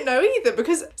 Well, I don't know either,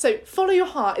 because follow your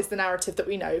heart is the narrative that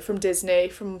we know from Disney,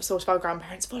 from sort of our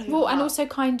grandparents. Follow your heart. And also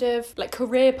kind of like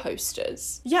career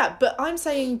posters. Yeah, but I'm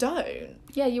saying don't.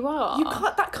 Yeah, you are.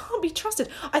 That can't be trusted.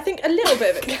 I think a little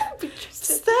bit of it can't be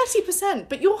trusted. 30%,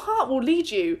 but your heart will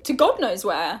lead you to God knows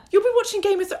where. You'll be watching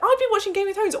Game of Thrones. I'd be watching Game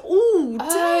of Thrones all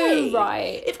day. Oh,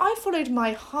 right. If I followed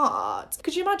my heart,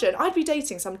 could you imagine? I'd be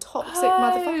dating some toxic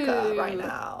motherfucker right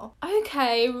now.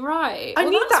 Okay, right. I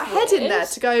need that head in there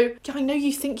to go, yeah, I know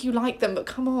you think you like them, but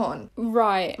come on.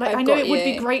 Right. Like, I know it would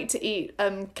be great to eat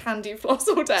candy floss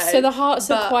all day. So the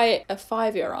hearts are quite a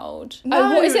 5-year-old. No,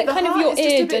 what is it? Kind of your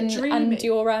id and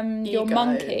your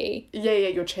monkey. Yeah,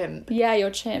 your chimp. Yeah,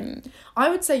 your chimp. I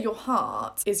would say your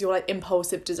heart is your like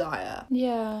impulsive desire.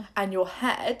 Yeah. And your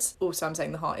head, also I'm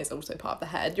saying the heart is also part of the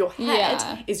head. Your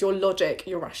head is your logic,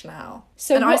 your rationale.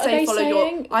 So and what I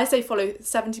say I say follow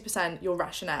 70% your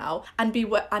rationale and be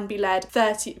led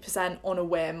 30% on a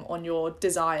whim on your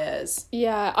desires.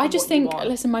 Yeah, I just think,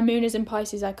 listen, my moon is in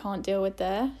Pisces, I can't deal with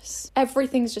this.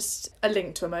 Everything's just a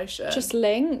link to emotion. Just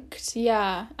linked,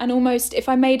 yeah. And almost if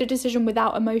I made a decision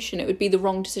without emotion, it would be the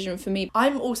wrong decision for me.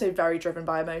 I'm also very driven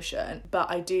by emotion.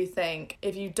 But I do think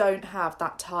if you don't have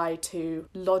that tie to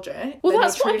logic, well, then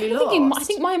that's you're truly what I'm thinking. lost. I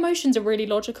think my emotions are really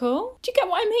logical. Do you get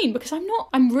what I mean? Because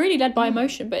I'm really led by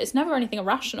emotion, but it's never anything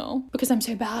irrational because I'm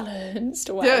so balanced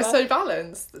or whatever. Yeah, so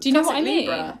balanced. Do you know what I mean?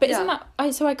 Libra. But isn't that...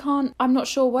 I'm not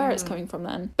sure where it's coming from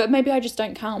then. But maybe I just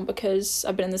don't count because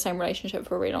I've been in the same relationship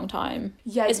for a really long time.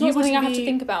 Yeah, it's not something I have to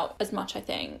think about as much, I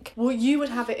think. Well, you would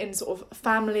have it in sort of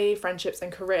family, friendships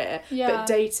and career. Yeah. But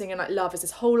dating and like love is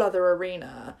this whole other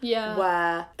arena. Yeah.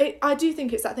 Where I do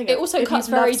think it's that thing. It also cuts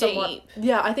very deep.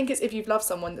 Yeah, I think it's if you've loved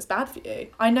someone that's bad for you.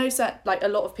 I know like a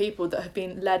lot of people that have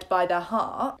been led by their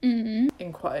heart,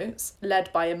 in quotes,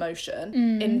 led by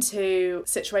emotion, into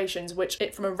situations which,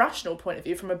 from a rational point of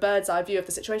view, from a bird's eye view of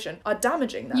the situation, are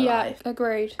damaging their life. Yeah,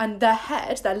 agreed. And their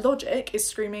head, their logic is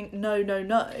screaming, no, no,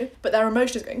 no. But their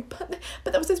emotion is going, but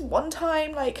there was this one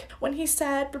time, like, when he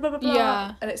said, blah, blah, blah, blah.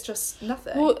 Yeah. And it's just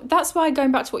nothing. Well, that's why,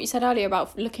 going back to what you said earlier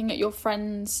about looking at your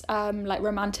friends' like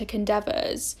romantic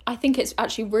endeavours, I think it's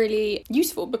actually really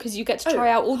useful because you get to try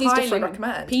out all these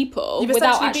different people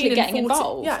without actually getting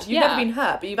involved. Yeah, you've never been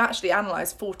hurt, but you've actually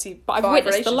analysed 40. But I've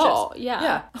witnessed the lot.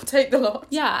 Yeah, I'll take the lot.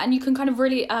 Yeah, and you can kind of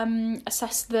really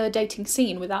assess the dating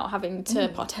scene without having to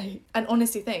partake. And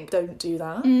honestly, don't do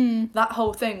that. That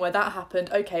whole thing where that happened.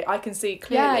 Okay, I can see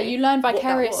clearly. Yeah, you learn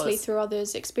vicariously through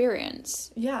others'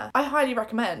 experience. Yeah, I highly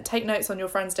recommend take notes on your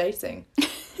friends dating.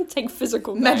 Take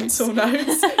physical notes. Mental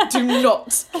notes. Do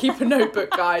not keep a notebook,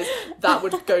 guys. That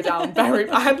would go down very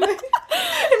badly.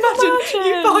 Imagine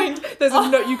you find there's a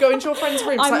note. You go into your friend's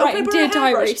room. I'm writing, dear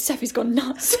diary, Steffi's gone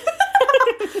nuts.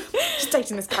 She's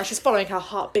dating this guy. She's following her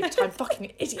heart big time.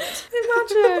 Fucking idiot.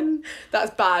 Imagine.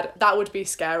 That's bad. That would be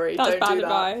scary. Don't do that.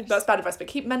 Advice. That's bad advice. But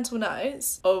keep mental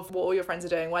notes of what all your friends are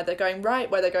doing, where they're going right,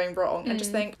 where they're going wrong, and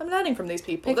just think, I'm learning from these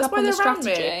people. That's why they're around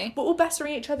me. We're all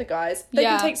bettering each other, guys. They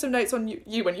can take some notes on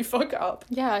you when you fuck up.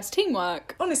 Yeah, it's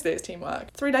teamwork. Honestly, it's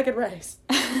teamwork. 3-legged race.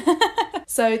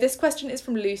 So this question is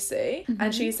from Lucy,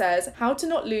 and she says, how to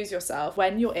not lose yourself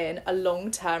when you're in a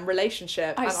long-term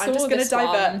relationship. And I'm just going to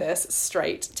divert this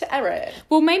straight to Erin.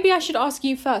 Well, maybe I should ask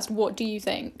you first, what do you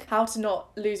think? How to not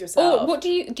lose yourself. Or what do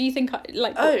you think,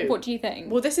 like, what do you think?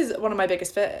 Well, this is one of my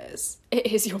biggest fears. It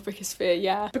is your biggest fear,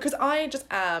 yeah. Because I just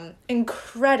am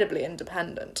incredibly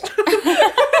independent.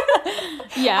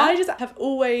 Yeah. I just have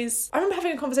always... I remember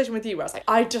having a conversation with you where I was like,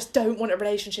 I just don't want a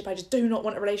relationship. I just do not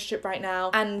want a relationship right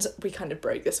now. And we kind of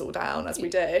broke this all down as we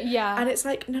did. Yeah. And it's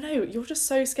like, no, you're just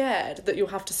so scared that you'll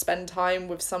have to spend time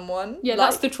with someone. Yeah,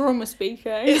 like, that's the trauma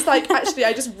speaking. It's like, actually,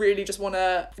 I just really just want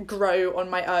to grow on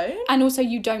my own. And also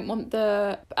you don't want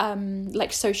the,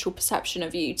 like, social perception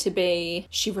of you to be,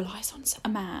 she relies on a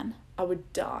man. I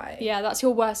would die. Yeah, that's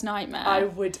your worst nightmare.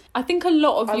 I think a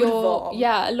lot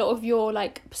of your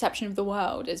like perception of the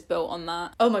world is built on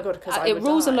that. Oh my god, because it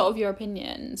rules a lot of your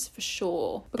opinions for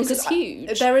sure because it's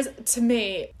huge. There is, to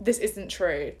me, this isn't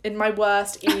true. In my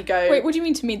worst ego. Wait, what do you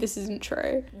mean to me this isn't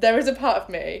true? There is a part of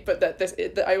me, but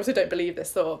that I also don't believe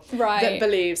this thought. Right. That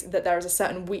believes that there is a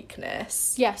certain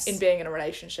weakness. Yes. In being in a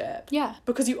relationship. Yeah.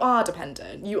 Because you are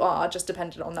dependent. You are just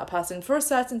dependent on that person for a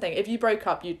certain thing. If you broke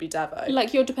up, you'd be devo.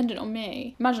 Like, you're dependent on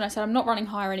me. Imagine I said, I'm not running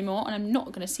higher anymore and I'm not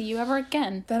going to see you ever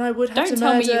again. Then I would have Don't to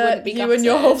tell murder me you wouldn't be you and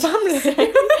your whole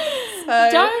family.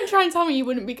 Don't try and tell me you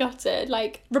wouldn't be gutted.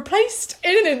 Like, replaced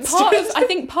in an instant. I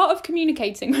think part of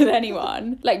communicating with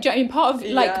anyone, like, do you know what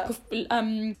I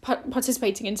mean? Part of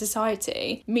participating in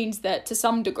society means that to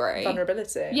some degree,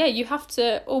 vulnerability. Yeah, you have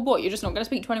to. Or what? You're just not going to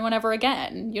speak to anyone ever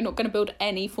again. You're not going to build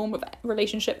any form of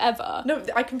relationship ever. No,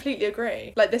 I completely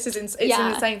agree. Like, this is an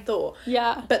insane thought.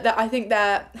 Yeah. But I think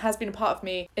there has been a part of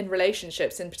me in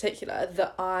relationships in particular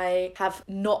that I have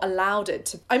not allowed it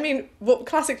to. I mean, what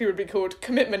classically would be called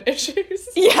commitment issues.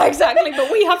 Yeah, exactly.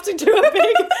 But we have to do a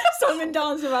big song and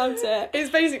dance about it.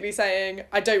 It's basically saying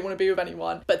I don't want to be with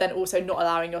anyone, but then also not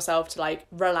allowing yourself to like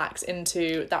relax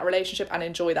into that relationship and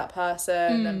enjoy that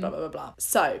person and blah blah blah blah.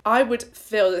 So I would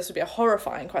feel this would be a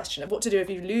horrifying question of what to do if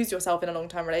you lose yourself in a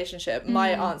long-term relationship. My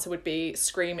answer would be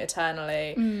scream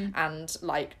eternally and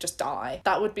like just die.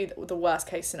 That would be the worst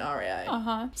case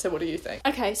scenario. So what do you think?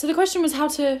 Okay, so the question was how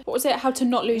to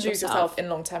not lose yourself in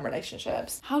long-term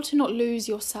relationships. How to not lose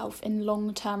yourself in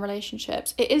long-term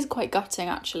relationships. It is quite gutting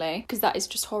actually, because that is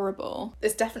just horrible.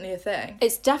 It's definitely a thing.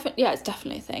 It's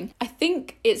definitely a thing. I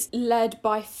think it's led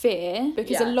by fear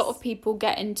because a lot of people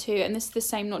get into, and this is the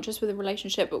same not just with a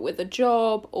relationship but with a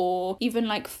job or even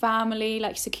like family,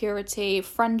 like security,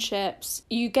 friendships.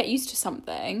 You get used to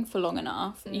something for long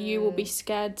enough, you will be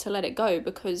scared to let it go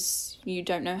because you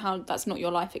don't know how, that's not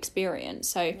your life experience.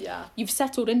 So you've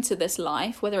settled into this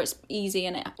life, whether it's easy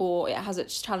or it has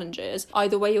its challenges.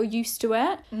 Either way, you're used to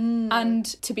it, and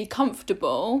to be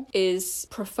comfortable is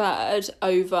preferred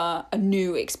over a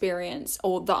new experience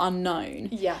or the unknown.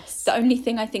 Yes. The only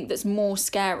thing I think that's more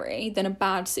scary than a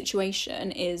bad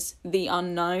situation is the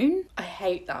unknown. I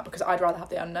hate that because I'd rather have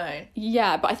the unknown.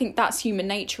 Yeah, but I think that's human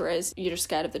nature, is you're just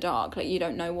scared of the dark. Like, you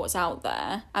don't know what's out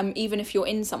there. Even if you're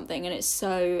in something and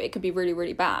it could be really,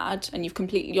 really bad and you've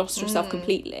completely lost yourself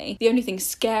completely, the only thing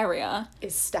scarier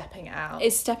is stepping out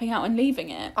and leaving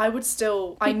it.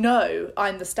 I know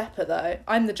I'm the stepper though.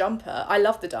 I'm the jumper. I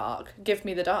love the dark. Give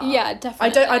me the dark. Yeah,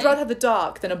 definitely. I'd rather have the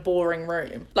dark than a boring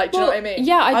room. Like, do you know what I mean?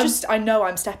 Yeah, I know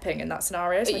I'm stepping in that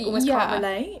scenario, so I almost can't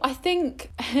relate. I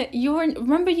think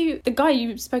remember the guy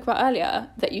you spoke about earlier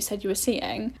that you said you were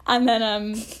seeing, and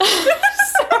then cute.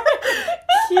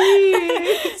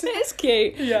 It's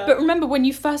cute. Yeah. But remember when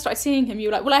you first started seeing him, you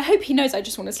were like, well, I hope he knows I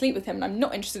just want to sleep with him and I'm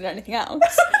not interested in anything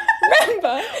else.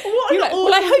 remember? You're like,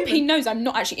 well, I hope he knows I'm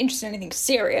not actually interested in anything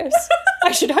serious.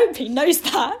 I should hope he knows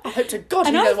that. I hope to God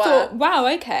and he knows that. And I thought, wow,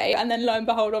 okay. And then lo and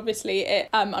behold, obviously, it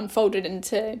unfolded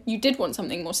into you did want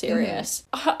something more serious.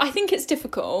 I think it's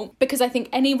difficult because I think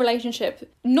any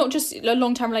relationship, not just a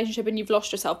long-term relationship and you've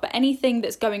lost yourself, but anything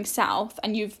that's going south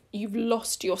and you've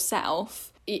lost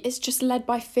yourself, it's just led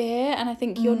by fear. And I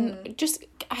think you're just...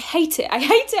 I hate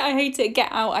it.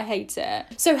 Get out. I hate it.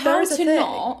 So how to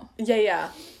not... Yeah.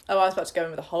 Oh, I was about to go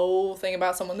in with a whole thing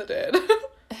about someone that did.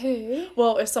 Who?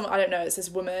 Well, if someone... I don't know, it's this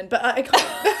woman, but I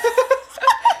can't...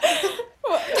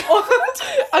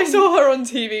 I saw her on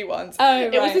TV once. Oh,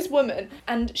 right. It was this woman,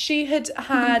 and she had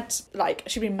like,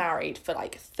 she'd been married for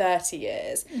like 30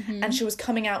 years, and she was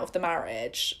coming out of the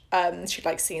marriage. She'd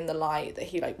like seen the light that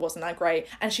he like wasn't that great,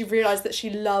 and she realised that she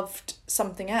loved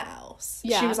something else.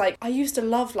 Yeah. She was like, I used to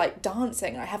love like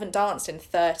dancing, and I haven't danced in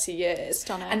 30 years.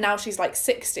 Stunning. And now she's like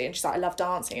 60, and she's like, I love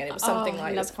dancing, and it was something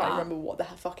like, I can't remember what the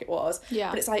fuck it was. Yeah.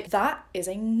 But it's like, that is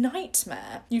a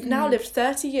nightmare. You've now lived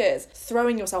 30 years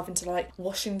throwing yourself into like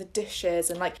washing the dishes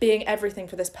and like being everything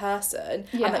for this person,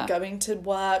 and like going to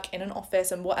work in an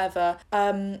office and whatever,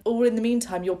 all in the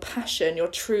meantime your passion, your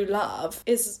true love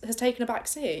has taken a back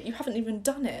seat. You haven't even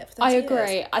done it for 30 I years.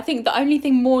 agree. I think the only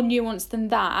thing more nuanced than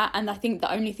that, and I think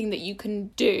the only thing that you can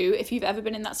do if you've ever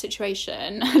been in that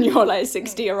situation and you're like a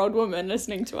 60-year-old woman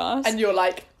listening to us and you're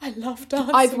like, I love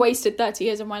dancing, I've wasted 30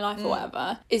 years of my life or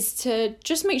whatever, is to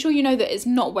just make sure you know that it's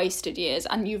not wasted years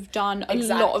and you've done a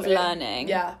lot of learning.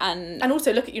 Yeah. And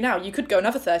also look at you now, you could go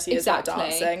another 30 years without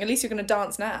dancing. At least you're going to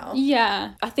dance now.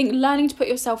 Yeah. I think learning to put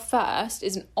yourself first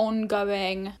is an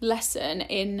ongoing lesson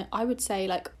in, I would say,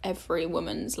 like every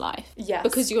woman's life. Yes,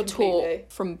 because you're completely.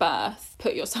 taught from birth,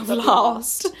 put yourself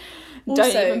last. Also,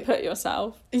 don't even put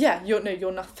yourself. Yeah,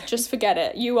 you're nothing. Just forget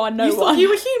it. You are no one. You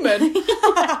were human.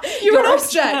 You're an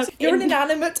object. You're an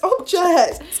inanimate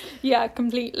object. Yeah,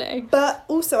 completely. But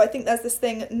also, I think there's this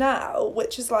thing now,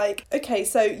 which is like, okay,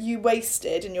 so you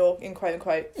wasted in quote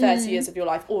unquote 30 years of your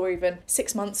life, or even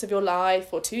 6 months of your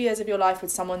life, or 2 years of your life with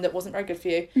someone that wasn't very good for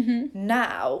you.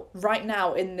 Now, right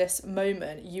now, in this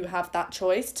moment, you have that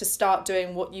choice to start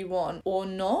doing what you want or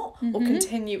not, or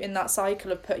continue in that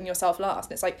cycle of putting yourself last.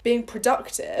 And it's like being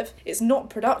productive. It's not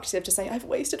productive to say, I've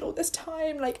wasted all this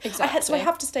time. Like, exactly. So I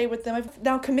have to stay with them. I've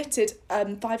now committed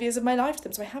 5 years of my life to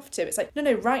them, so I have to. It's like,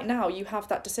 no, right now you have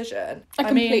that decision. I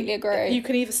completely agree. You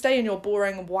can either stay in your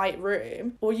boring white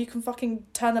room, or you can fucking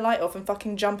turn the light off and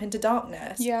fucking jump into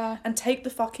darkness. Yeah. And take the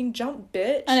fucking jump,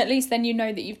 bitch. And at least then you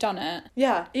know that you've done it.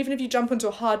 Yeah, even if you jump onto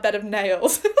a hard bed of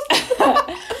nails.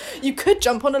 You could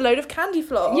jump on a load of candy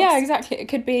floss. Yeah, exactly. It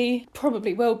could be,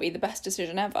 probably will be, the best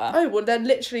decision ever. Oh, well, there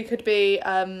literally could be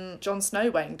Jon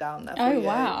Snow weighing down there for you. Oh,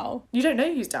 wow. You don't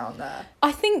know who's down there.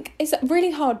 I think it's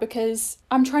really hard because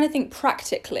I'm trying to think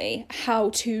practically how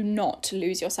to not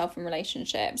lose yourself in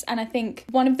relationships. And I think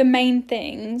one of the main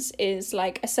things is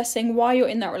like assessing why you're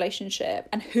in that relationship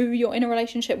and who you're in a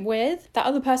relationship with. That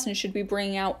other person should be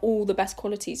bringing out all the best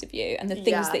qualities of you and the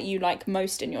things that you like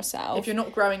most in yourself. If you're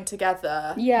not growing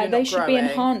together, yeah, they should be growing.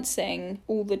 Enhancing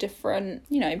all the different,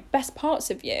 best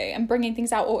parts of you and bringing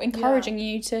things out, or encouraging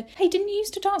you to, hey, didn't you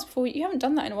used to dance before? You haven't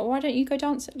done that in a while. Why don't you go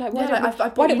dance? Like,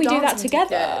 why don't we do that together?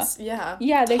 Tickets. Yeah.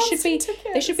 Yeah, they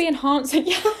should be enhancing.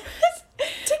 Yeah.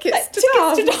 Tickets to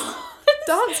dance.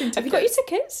 Dancing tickets. Have you got your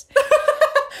tickets?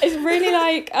 It's really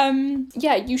like,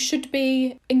 you should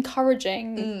be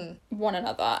encouraging one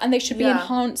another, and they should be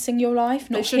enhancing your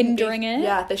life, not hindering it.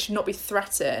 Yeah, they should not be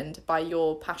threatened by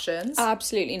your passions.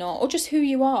 Absolutely not. Or just who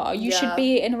you are. You should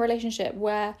be in a relationship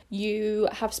where you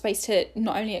have space to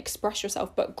not only express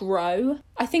yourself, but grow.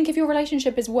 I think if your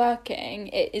relationship is working,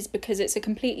 it is because it's a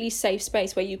completely safe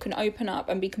space where you can open up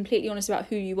and be completely honest about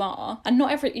who you are. And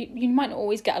you might not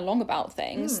always get along about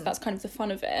things. That's kind of the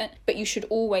fun of it. But you should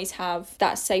always have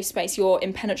that safe space, your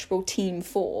impenetrable team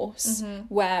force,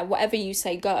 where whatever you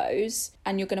say goes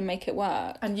and you're going to make it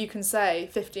work. And you can say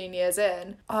 15 years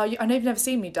in, I know you've never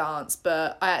seen me dance,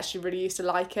 but I actually really used to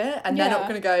like it. And they're not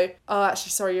going to go, oh, actually,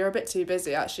 sorry, you're a bit too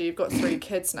busy. Actually, you've got 3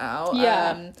 kids now.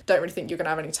 Don't really think you're going to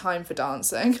have any time for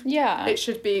dancing. Yeah. It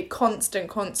should be constant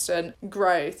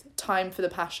growth, time for the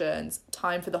passions,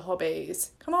 time for the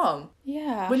hobbies. Come on.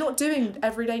 Yeah. We're not doing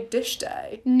everyday dish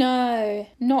day. No,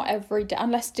 not every day,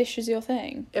 unless dish is your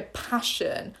thing. A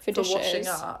passion for dishes. washing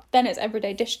up. Then it's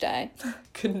everyday dish day.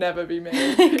 Could never be me.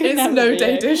 It's no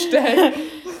day dish day.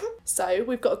 So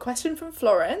we've got a question from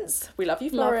Florence. We love you,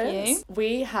 Florence. Love you.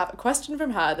 We have a question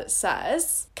from her that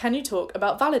says, can you talk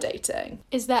about validating?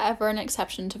 Is there ever an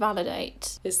exception to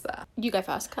validate? Is there? You go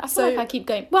first. I feel like I keep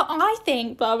going, well, I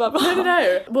think blah, blah, blah.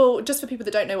 No. Well, just for people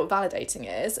that don't know what validating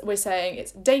is, we're saying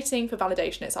it's dating for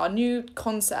validation. It's our new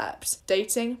concept.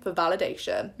 Dating for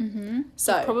validation. Mm-hmm.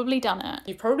 So You've probably done it.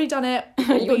 You've probably done it.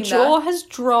 Your jaw has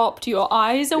dropped. Your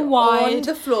eyes are wide. On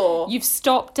the floor. You've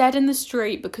stopped dead in the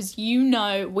street because you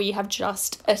know we have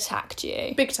just attacked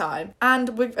you. Big time.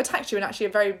 And we've attacked you in actually a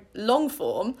very long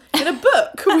form in a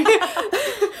book.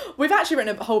 We've actually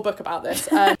written a whole book about this.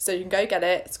 So you can go get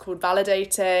it. It's called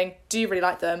Validating. Do you really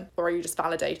like them, or are you just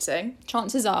validating?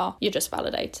 Chances are you're just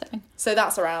validating. So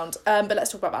that's around. But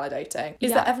let's talk about validating.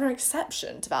 Is there ever an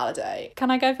exception to validate?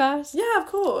 Can I go first? Yeah, of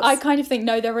course. I kind of think,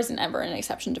 no, there isn't ever an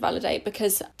exception to validate,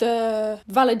 because the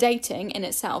validating in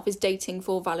itself is dating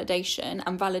for validation,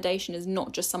 and validation is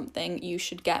not just something you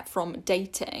should get from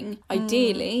dating.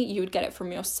 Ideally, you would get it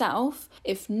from yourself.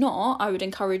 If not, I would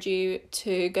encourage you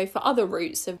to go for other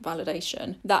routes of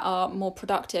validation that are more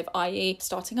productive, i.e.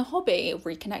 starting a hobby,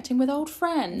 reconnecting with old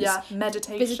friends. Yeah,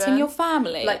 meditation. Visiting your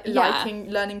family.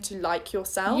 Learning to like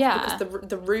yourself. Yeah. Because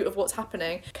the root of what's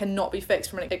happening cannot be fixed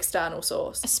from an external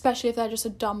source. Especially if they're just a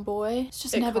dumb boy. It's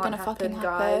just never going to fucking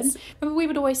happen. Remember, we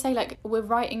would always say, like, we're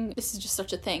writing, this is just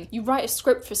such a thing. You write a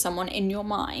script for someone in your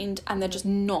mind and they're just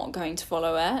not going to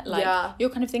follow it. Like, you're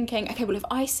kind of thinking, okay, well, if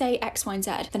I say X, Y, and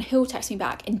Z, then he'll text me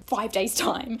back in 5 days'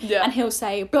 time. Yeah. And he'll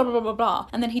say blah, blah, blah, blah, blah.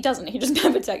 And then he doesn't. He just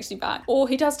never texts you back. Or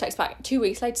he does text back 2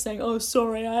 weeks later saying, oh,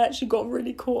 sorry, I actually got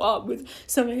really caught up with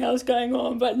something else going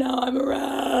on, but now I'm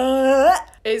around.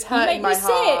 It's hurting my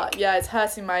heart. Yeah, it's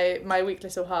hurting my weak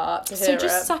little heart to hear it. So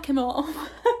just suck him off.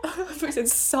 I thought you said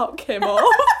suck him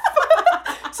off.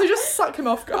 So just suck him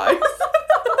off, guys.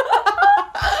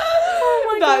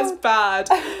 That's bad.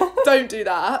 Don't do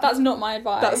that. That's not my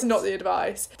advice. That's not the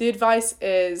advice. The advice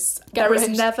is there is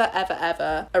never, ever,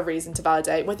 ever a reason to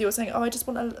validate. Whether you're saying, oh, I just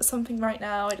want something right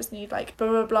now, I just need like blah,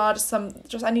 blah, blah, just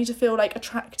I need to feel like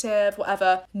attractive,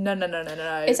 whatever. No.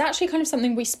 It's actually kind of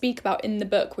something we speak about in the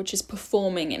book, which is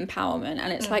performing empowerment.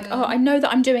 And it's like, oh, I know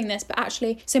that I'm doing this, but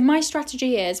actually, so my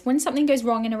strategy is when something goes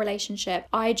wrong in a relationship,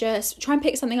 I just try and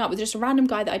pick something up with just a random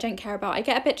guy that I don't care about. I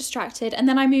get a bit distracted and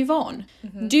then I move on.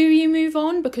 Do you move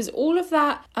on? Because all of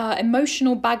that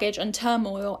emotional baggage and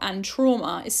turmoil and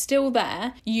trauma is still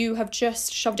there. You have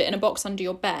just shoved it in a box under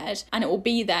your bed and it will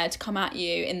be there to come at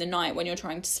you in the night when you're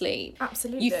trying to sleep.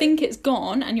 Absolutely. You think it's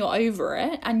gone and you're over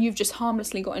it, and you've just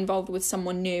harmlessly got involved with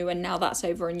someone new and now that's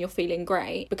over and you're feeling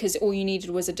great because all you needed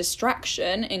was a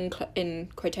distraction in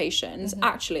quotations.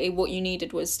 Actually, what you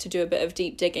needed was to do a bit of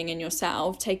deep digging in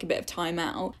yourself, take a bit of time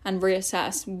out and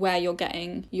reassess where you're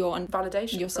getting your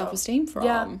validation, your self-esteem from.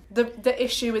 Yeah, the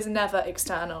issue is never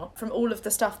external. From all of the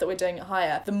stuff that we're doing at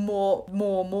Higher, the more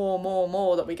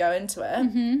that we go into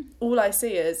it, all I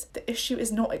see is the issue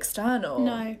is not external.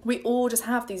 No. We all just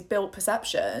have these built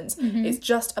perceptions. It's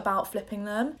just about flipping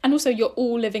them. And also, you're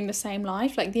all living the same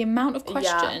life. Like, the amount of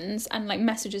questions and like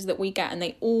messages that we get, and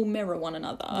they all mirror one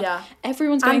another. Yeah.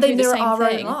 Everyone's going through the same thing. And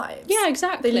they mirror our own lives. Yeah,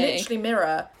 exactly. They literally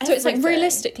mirror So it's like,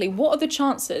 realistically, what are the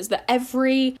chances that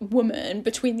every woman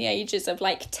between the ages of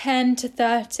like 10 to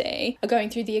 30 are going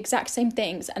through the exact same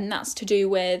things, and that's to do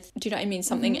with, do you know what I mean,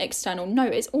 something external? No,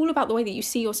 it's all about the way that you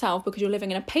see yourself, because you're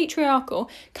living in a patriarchal,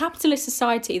 capitalist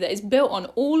society that is built on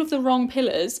all of the wrong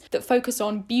pillars that focus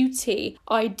on beauty,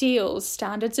 ideals,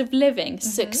 standards of living,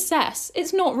 success.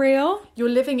 It's not real. You're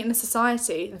living in a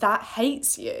society that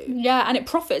hates you. Yeah, and it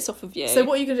profits off of you. So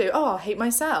what are you going to do? Oh, I hate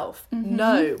myself.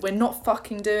 No, we're not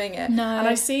fucking doing it. No. And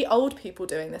I see old people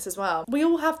doing this as well. We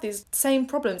all have these same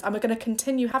problems, and we're going to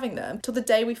continue having them till the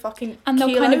day we fucking and they'll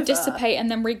kind over. Of dissipate and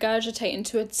then regurgitate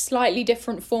into a slightly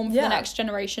different form for the next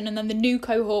generation, and then the new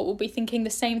cohort will be thinking the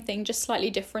same thing, just slightly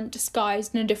different,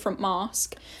 disguised in a different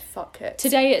mask. Fuck it.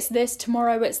 Today it's this,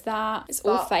 tomorrow it's that. It's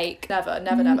all fake.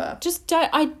 Never. Just don't.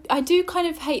 I do kind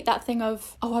of hate that thing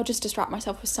of, oh, I'll just distract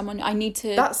myself with someone. I need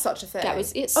to. That's such a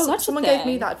thing. Someone gave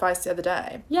me that advice the other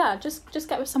day. Yeah, just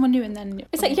get with someone new, and then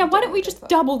it's like, yeah, why don't we just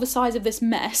double the size of this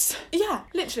mess? Yeah,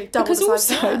 literally double because the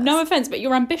size also, of this. No offense, but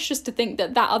you're ambitious to think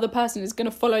that other person is going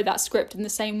to follow that script in the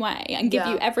same way and give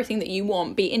you everything that you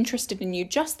want, be interested in you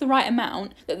just the right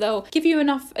amount, that they'll give you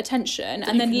enough attention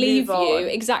and then leave you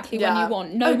exactly when you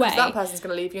want. No anyway. Because that person's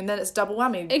going to leave you, and then it's double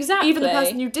whammy. Exactly. Even the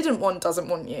person you didn't want doesn't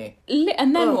want you.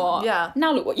 And then what? Yeah.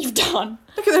 Now look what you've done.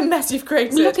 Look at the mess you've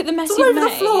created. Look at the mess it's you've all over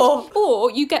made. the floor.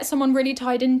 Or you get someone really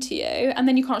tied into you, and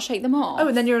then you can't shake them off. Oh,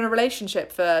 and then you're in a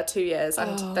relationship for 2 years,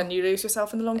 and then you lose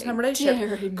yourself in the long-term relationship.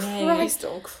 Deary me. Christ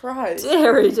on Christ.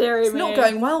 Deary me. It's not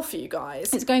going well for you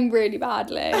guys. It's going really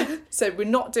badly. So we're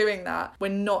not doing that. We're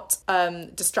not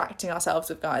distracting ourselves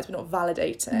with guys. We're not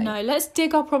validating. No, let's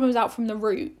dig our problems out from the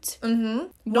root. Mm-hmm.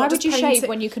 Why would you shave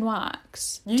when you can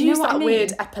wax? You Do you use know what that I mean?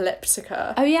 weird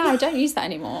epileptica. Oh yeah, I don't use that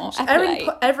anymore.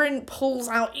 Erin pulls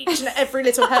out each and every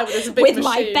little hair with this big with machine.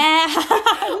 my bare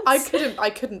hands. I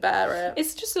couldn't bear it.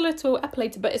 It's just a little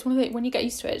epilator, but it's one of the, when you get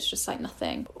used to it, it's just like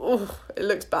nothing. Oh, it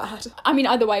looks bad. I mean,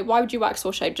 either way, why would you wax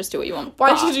or shave? Just do what you want.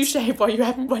 Why should you shave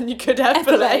when you could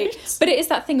epilate? But it is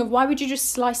that thing of why would you just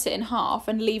slice it in half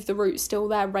and leave the root still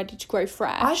there, ready to grow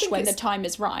fresh when the time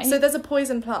is right? So there's a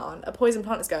poison plant. A poison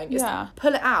plant is going. Yeah.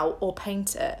 Pull it out or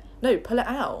paint it. No, pull it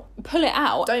out. Pull it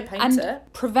out. Don't paint it.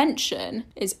 Prevention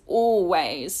is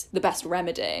always the best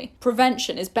remedy.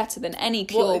 Prevention is better than any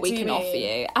cure we can offer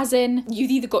you. As in,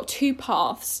 you've either got two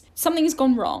paths. Something has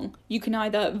gone wrong. You can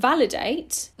either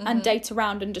validate and date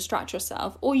around and distract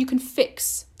yourself, or you can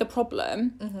fix the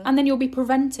problem and then you'll be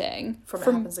preventing from it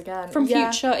happens again. From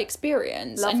future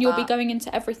experience. Love and you'll that. be going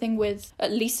into everything with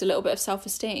at least a little bit of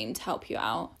self-esteem to help you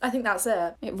out. I think that's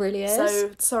it. It really is.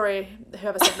 So, sorry,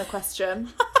 whoever sent the question.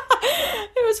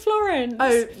 It was Florence.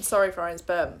 Oh, sorry, Florence,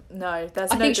 but no,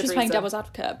 there's no good reason. I think she was playing devil's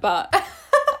advocate, but...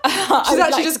 She's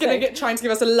actually just going to trying to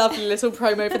give us a lovely little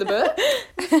promo for the book.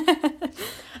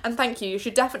 And thank you. You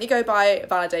should definitely go buy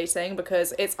Validating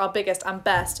because it's our biggest and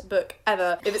best book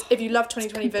ever. If you love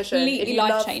 2020 Vision, completely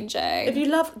life-changing. If you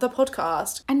love the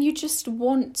podcast, and you just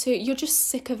want to, you're just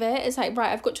sick of it. It's like,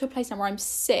 right, I've got to a place now where I'm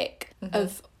sick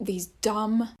of these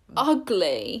dumb,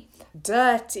 ugly,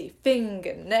 dirty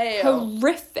fingernail,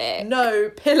 horrific, no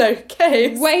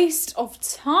pillowcase, waste of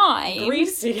time,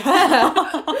 greasy hair.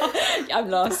 I'm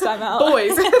lost. I'm out.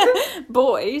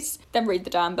 Boys. Then read the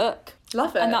damn book.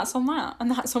 Love it. And that's on that.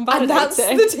 And that's on Validating. And that's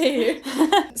the tea.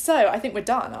 So, I think we're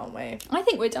done, aren't we? I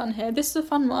think we're done here. This is a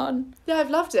fun one. Yeah, I've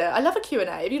loved it. I love a Q&A.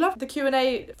 If you love the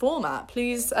Q&A format,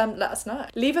 please let us know.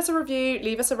 Leave us a review,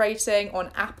 leave us a rating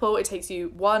on Apple. It takes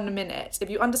you 1 minute. If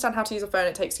you understand how to use a phone,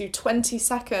 it takes you 20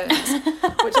 seconds,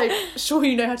 which I'm sure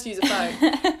you know how to use a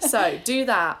phone. So, do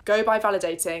that. Go buy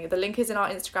Validating. The link is in our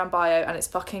Instagram bio and it's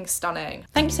fucking stunning.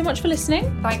 Thank you so much for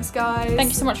listening. Thanks, guys. Thank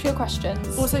you so much for your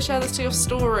questions. Also, share this to your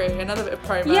story. Another bit of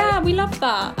promo. Yeah, we love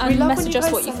that. And we love message when you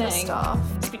us what you send us think.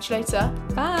 Stuff. Speak to you later.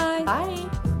 Bye. Bye.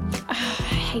 I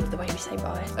hate the way we say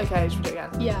bye. Okay, should we do it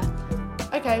again? Yeah.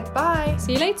 Okay, bye.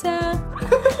 See you later.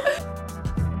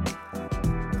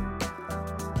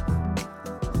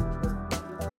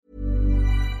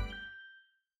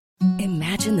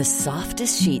 Imagine the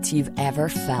softest sheets you've ever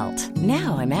felt.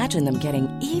 Now imagine them getting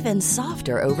even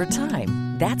softer over time.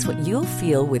 That's what you'll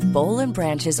feel with Boll &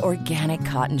 Branch's organic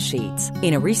cotton sheets.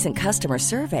 In a recent customer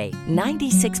survey,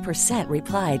 96%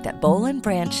 replied that Boll &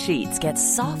 Branch sheets get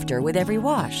softer with every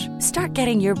wash. Start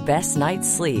getting your best night's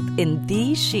sleep in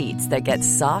these sheets that get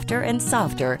softer and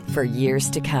softer for years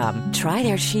to come. Try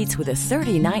their sheets with a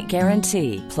 30-night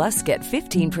guarantee. Plus, get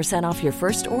 15% off your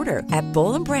first order at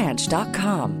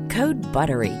bollandbranch.com. Code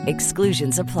BUTTERY.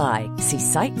 Exclusions apply. See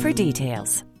site for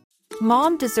details.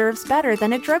 Mom deserves better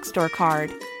than a drugstore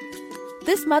card.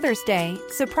 This Mother's Day,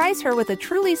 surprise her with a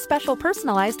truly special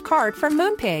personalized card from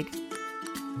Moonpig.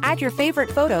 Add your favorite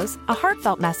photos, a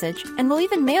heartfelt message, and we'll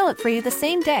even mail it for you the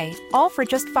same day, all for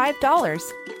just $5.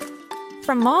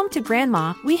 From mom to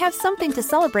grandma, we have something to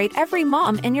celebrate every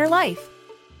mom in your life.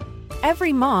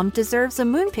 Every mom deserves a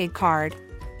Moonpig card.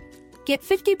 Get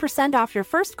 50% off your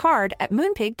first card at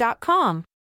moonpig.com.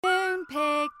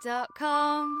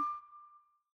 Moonpig.com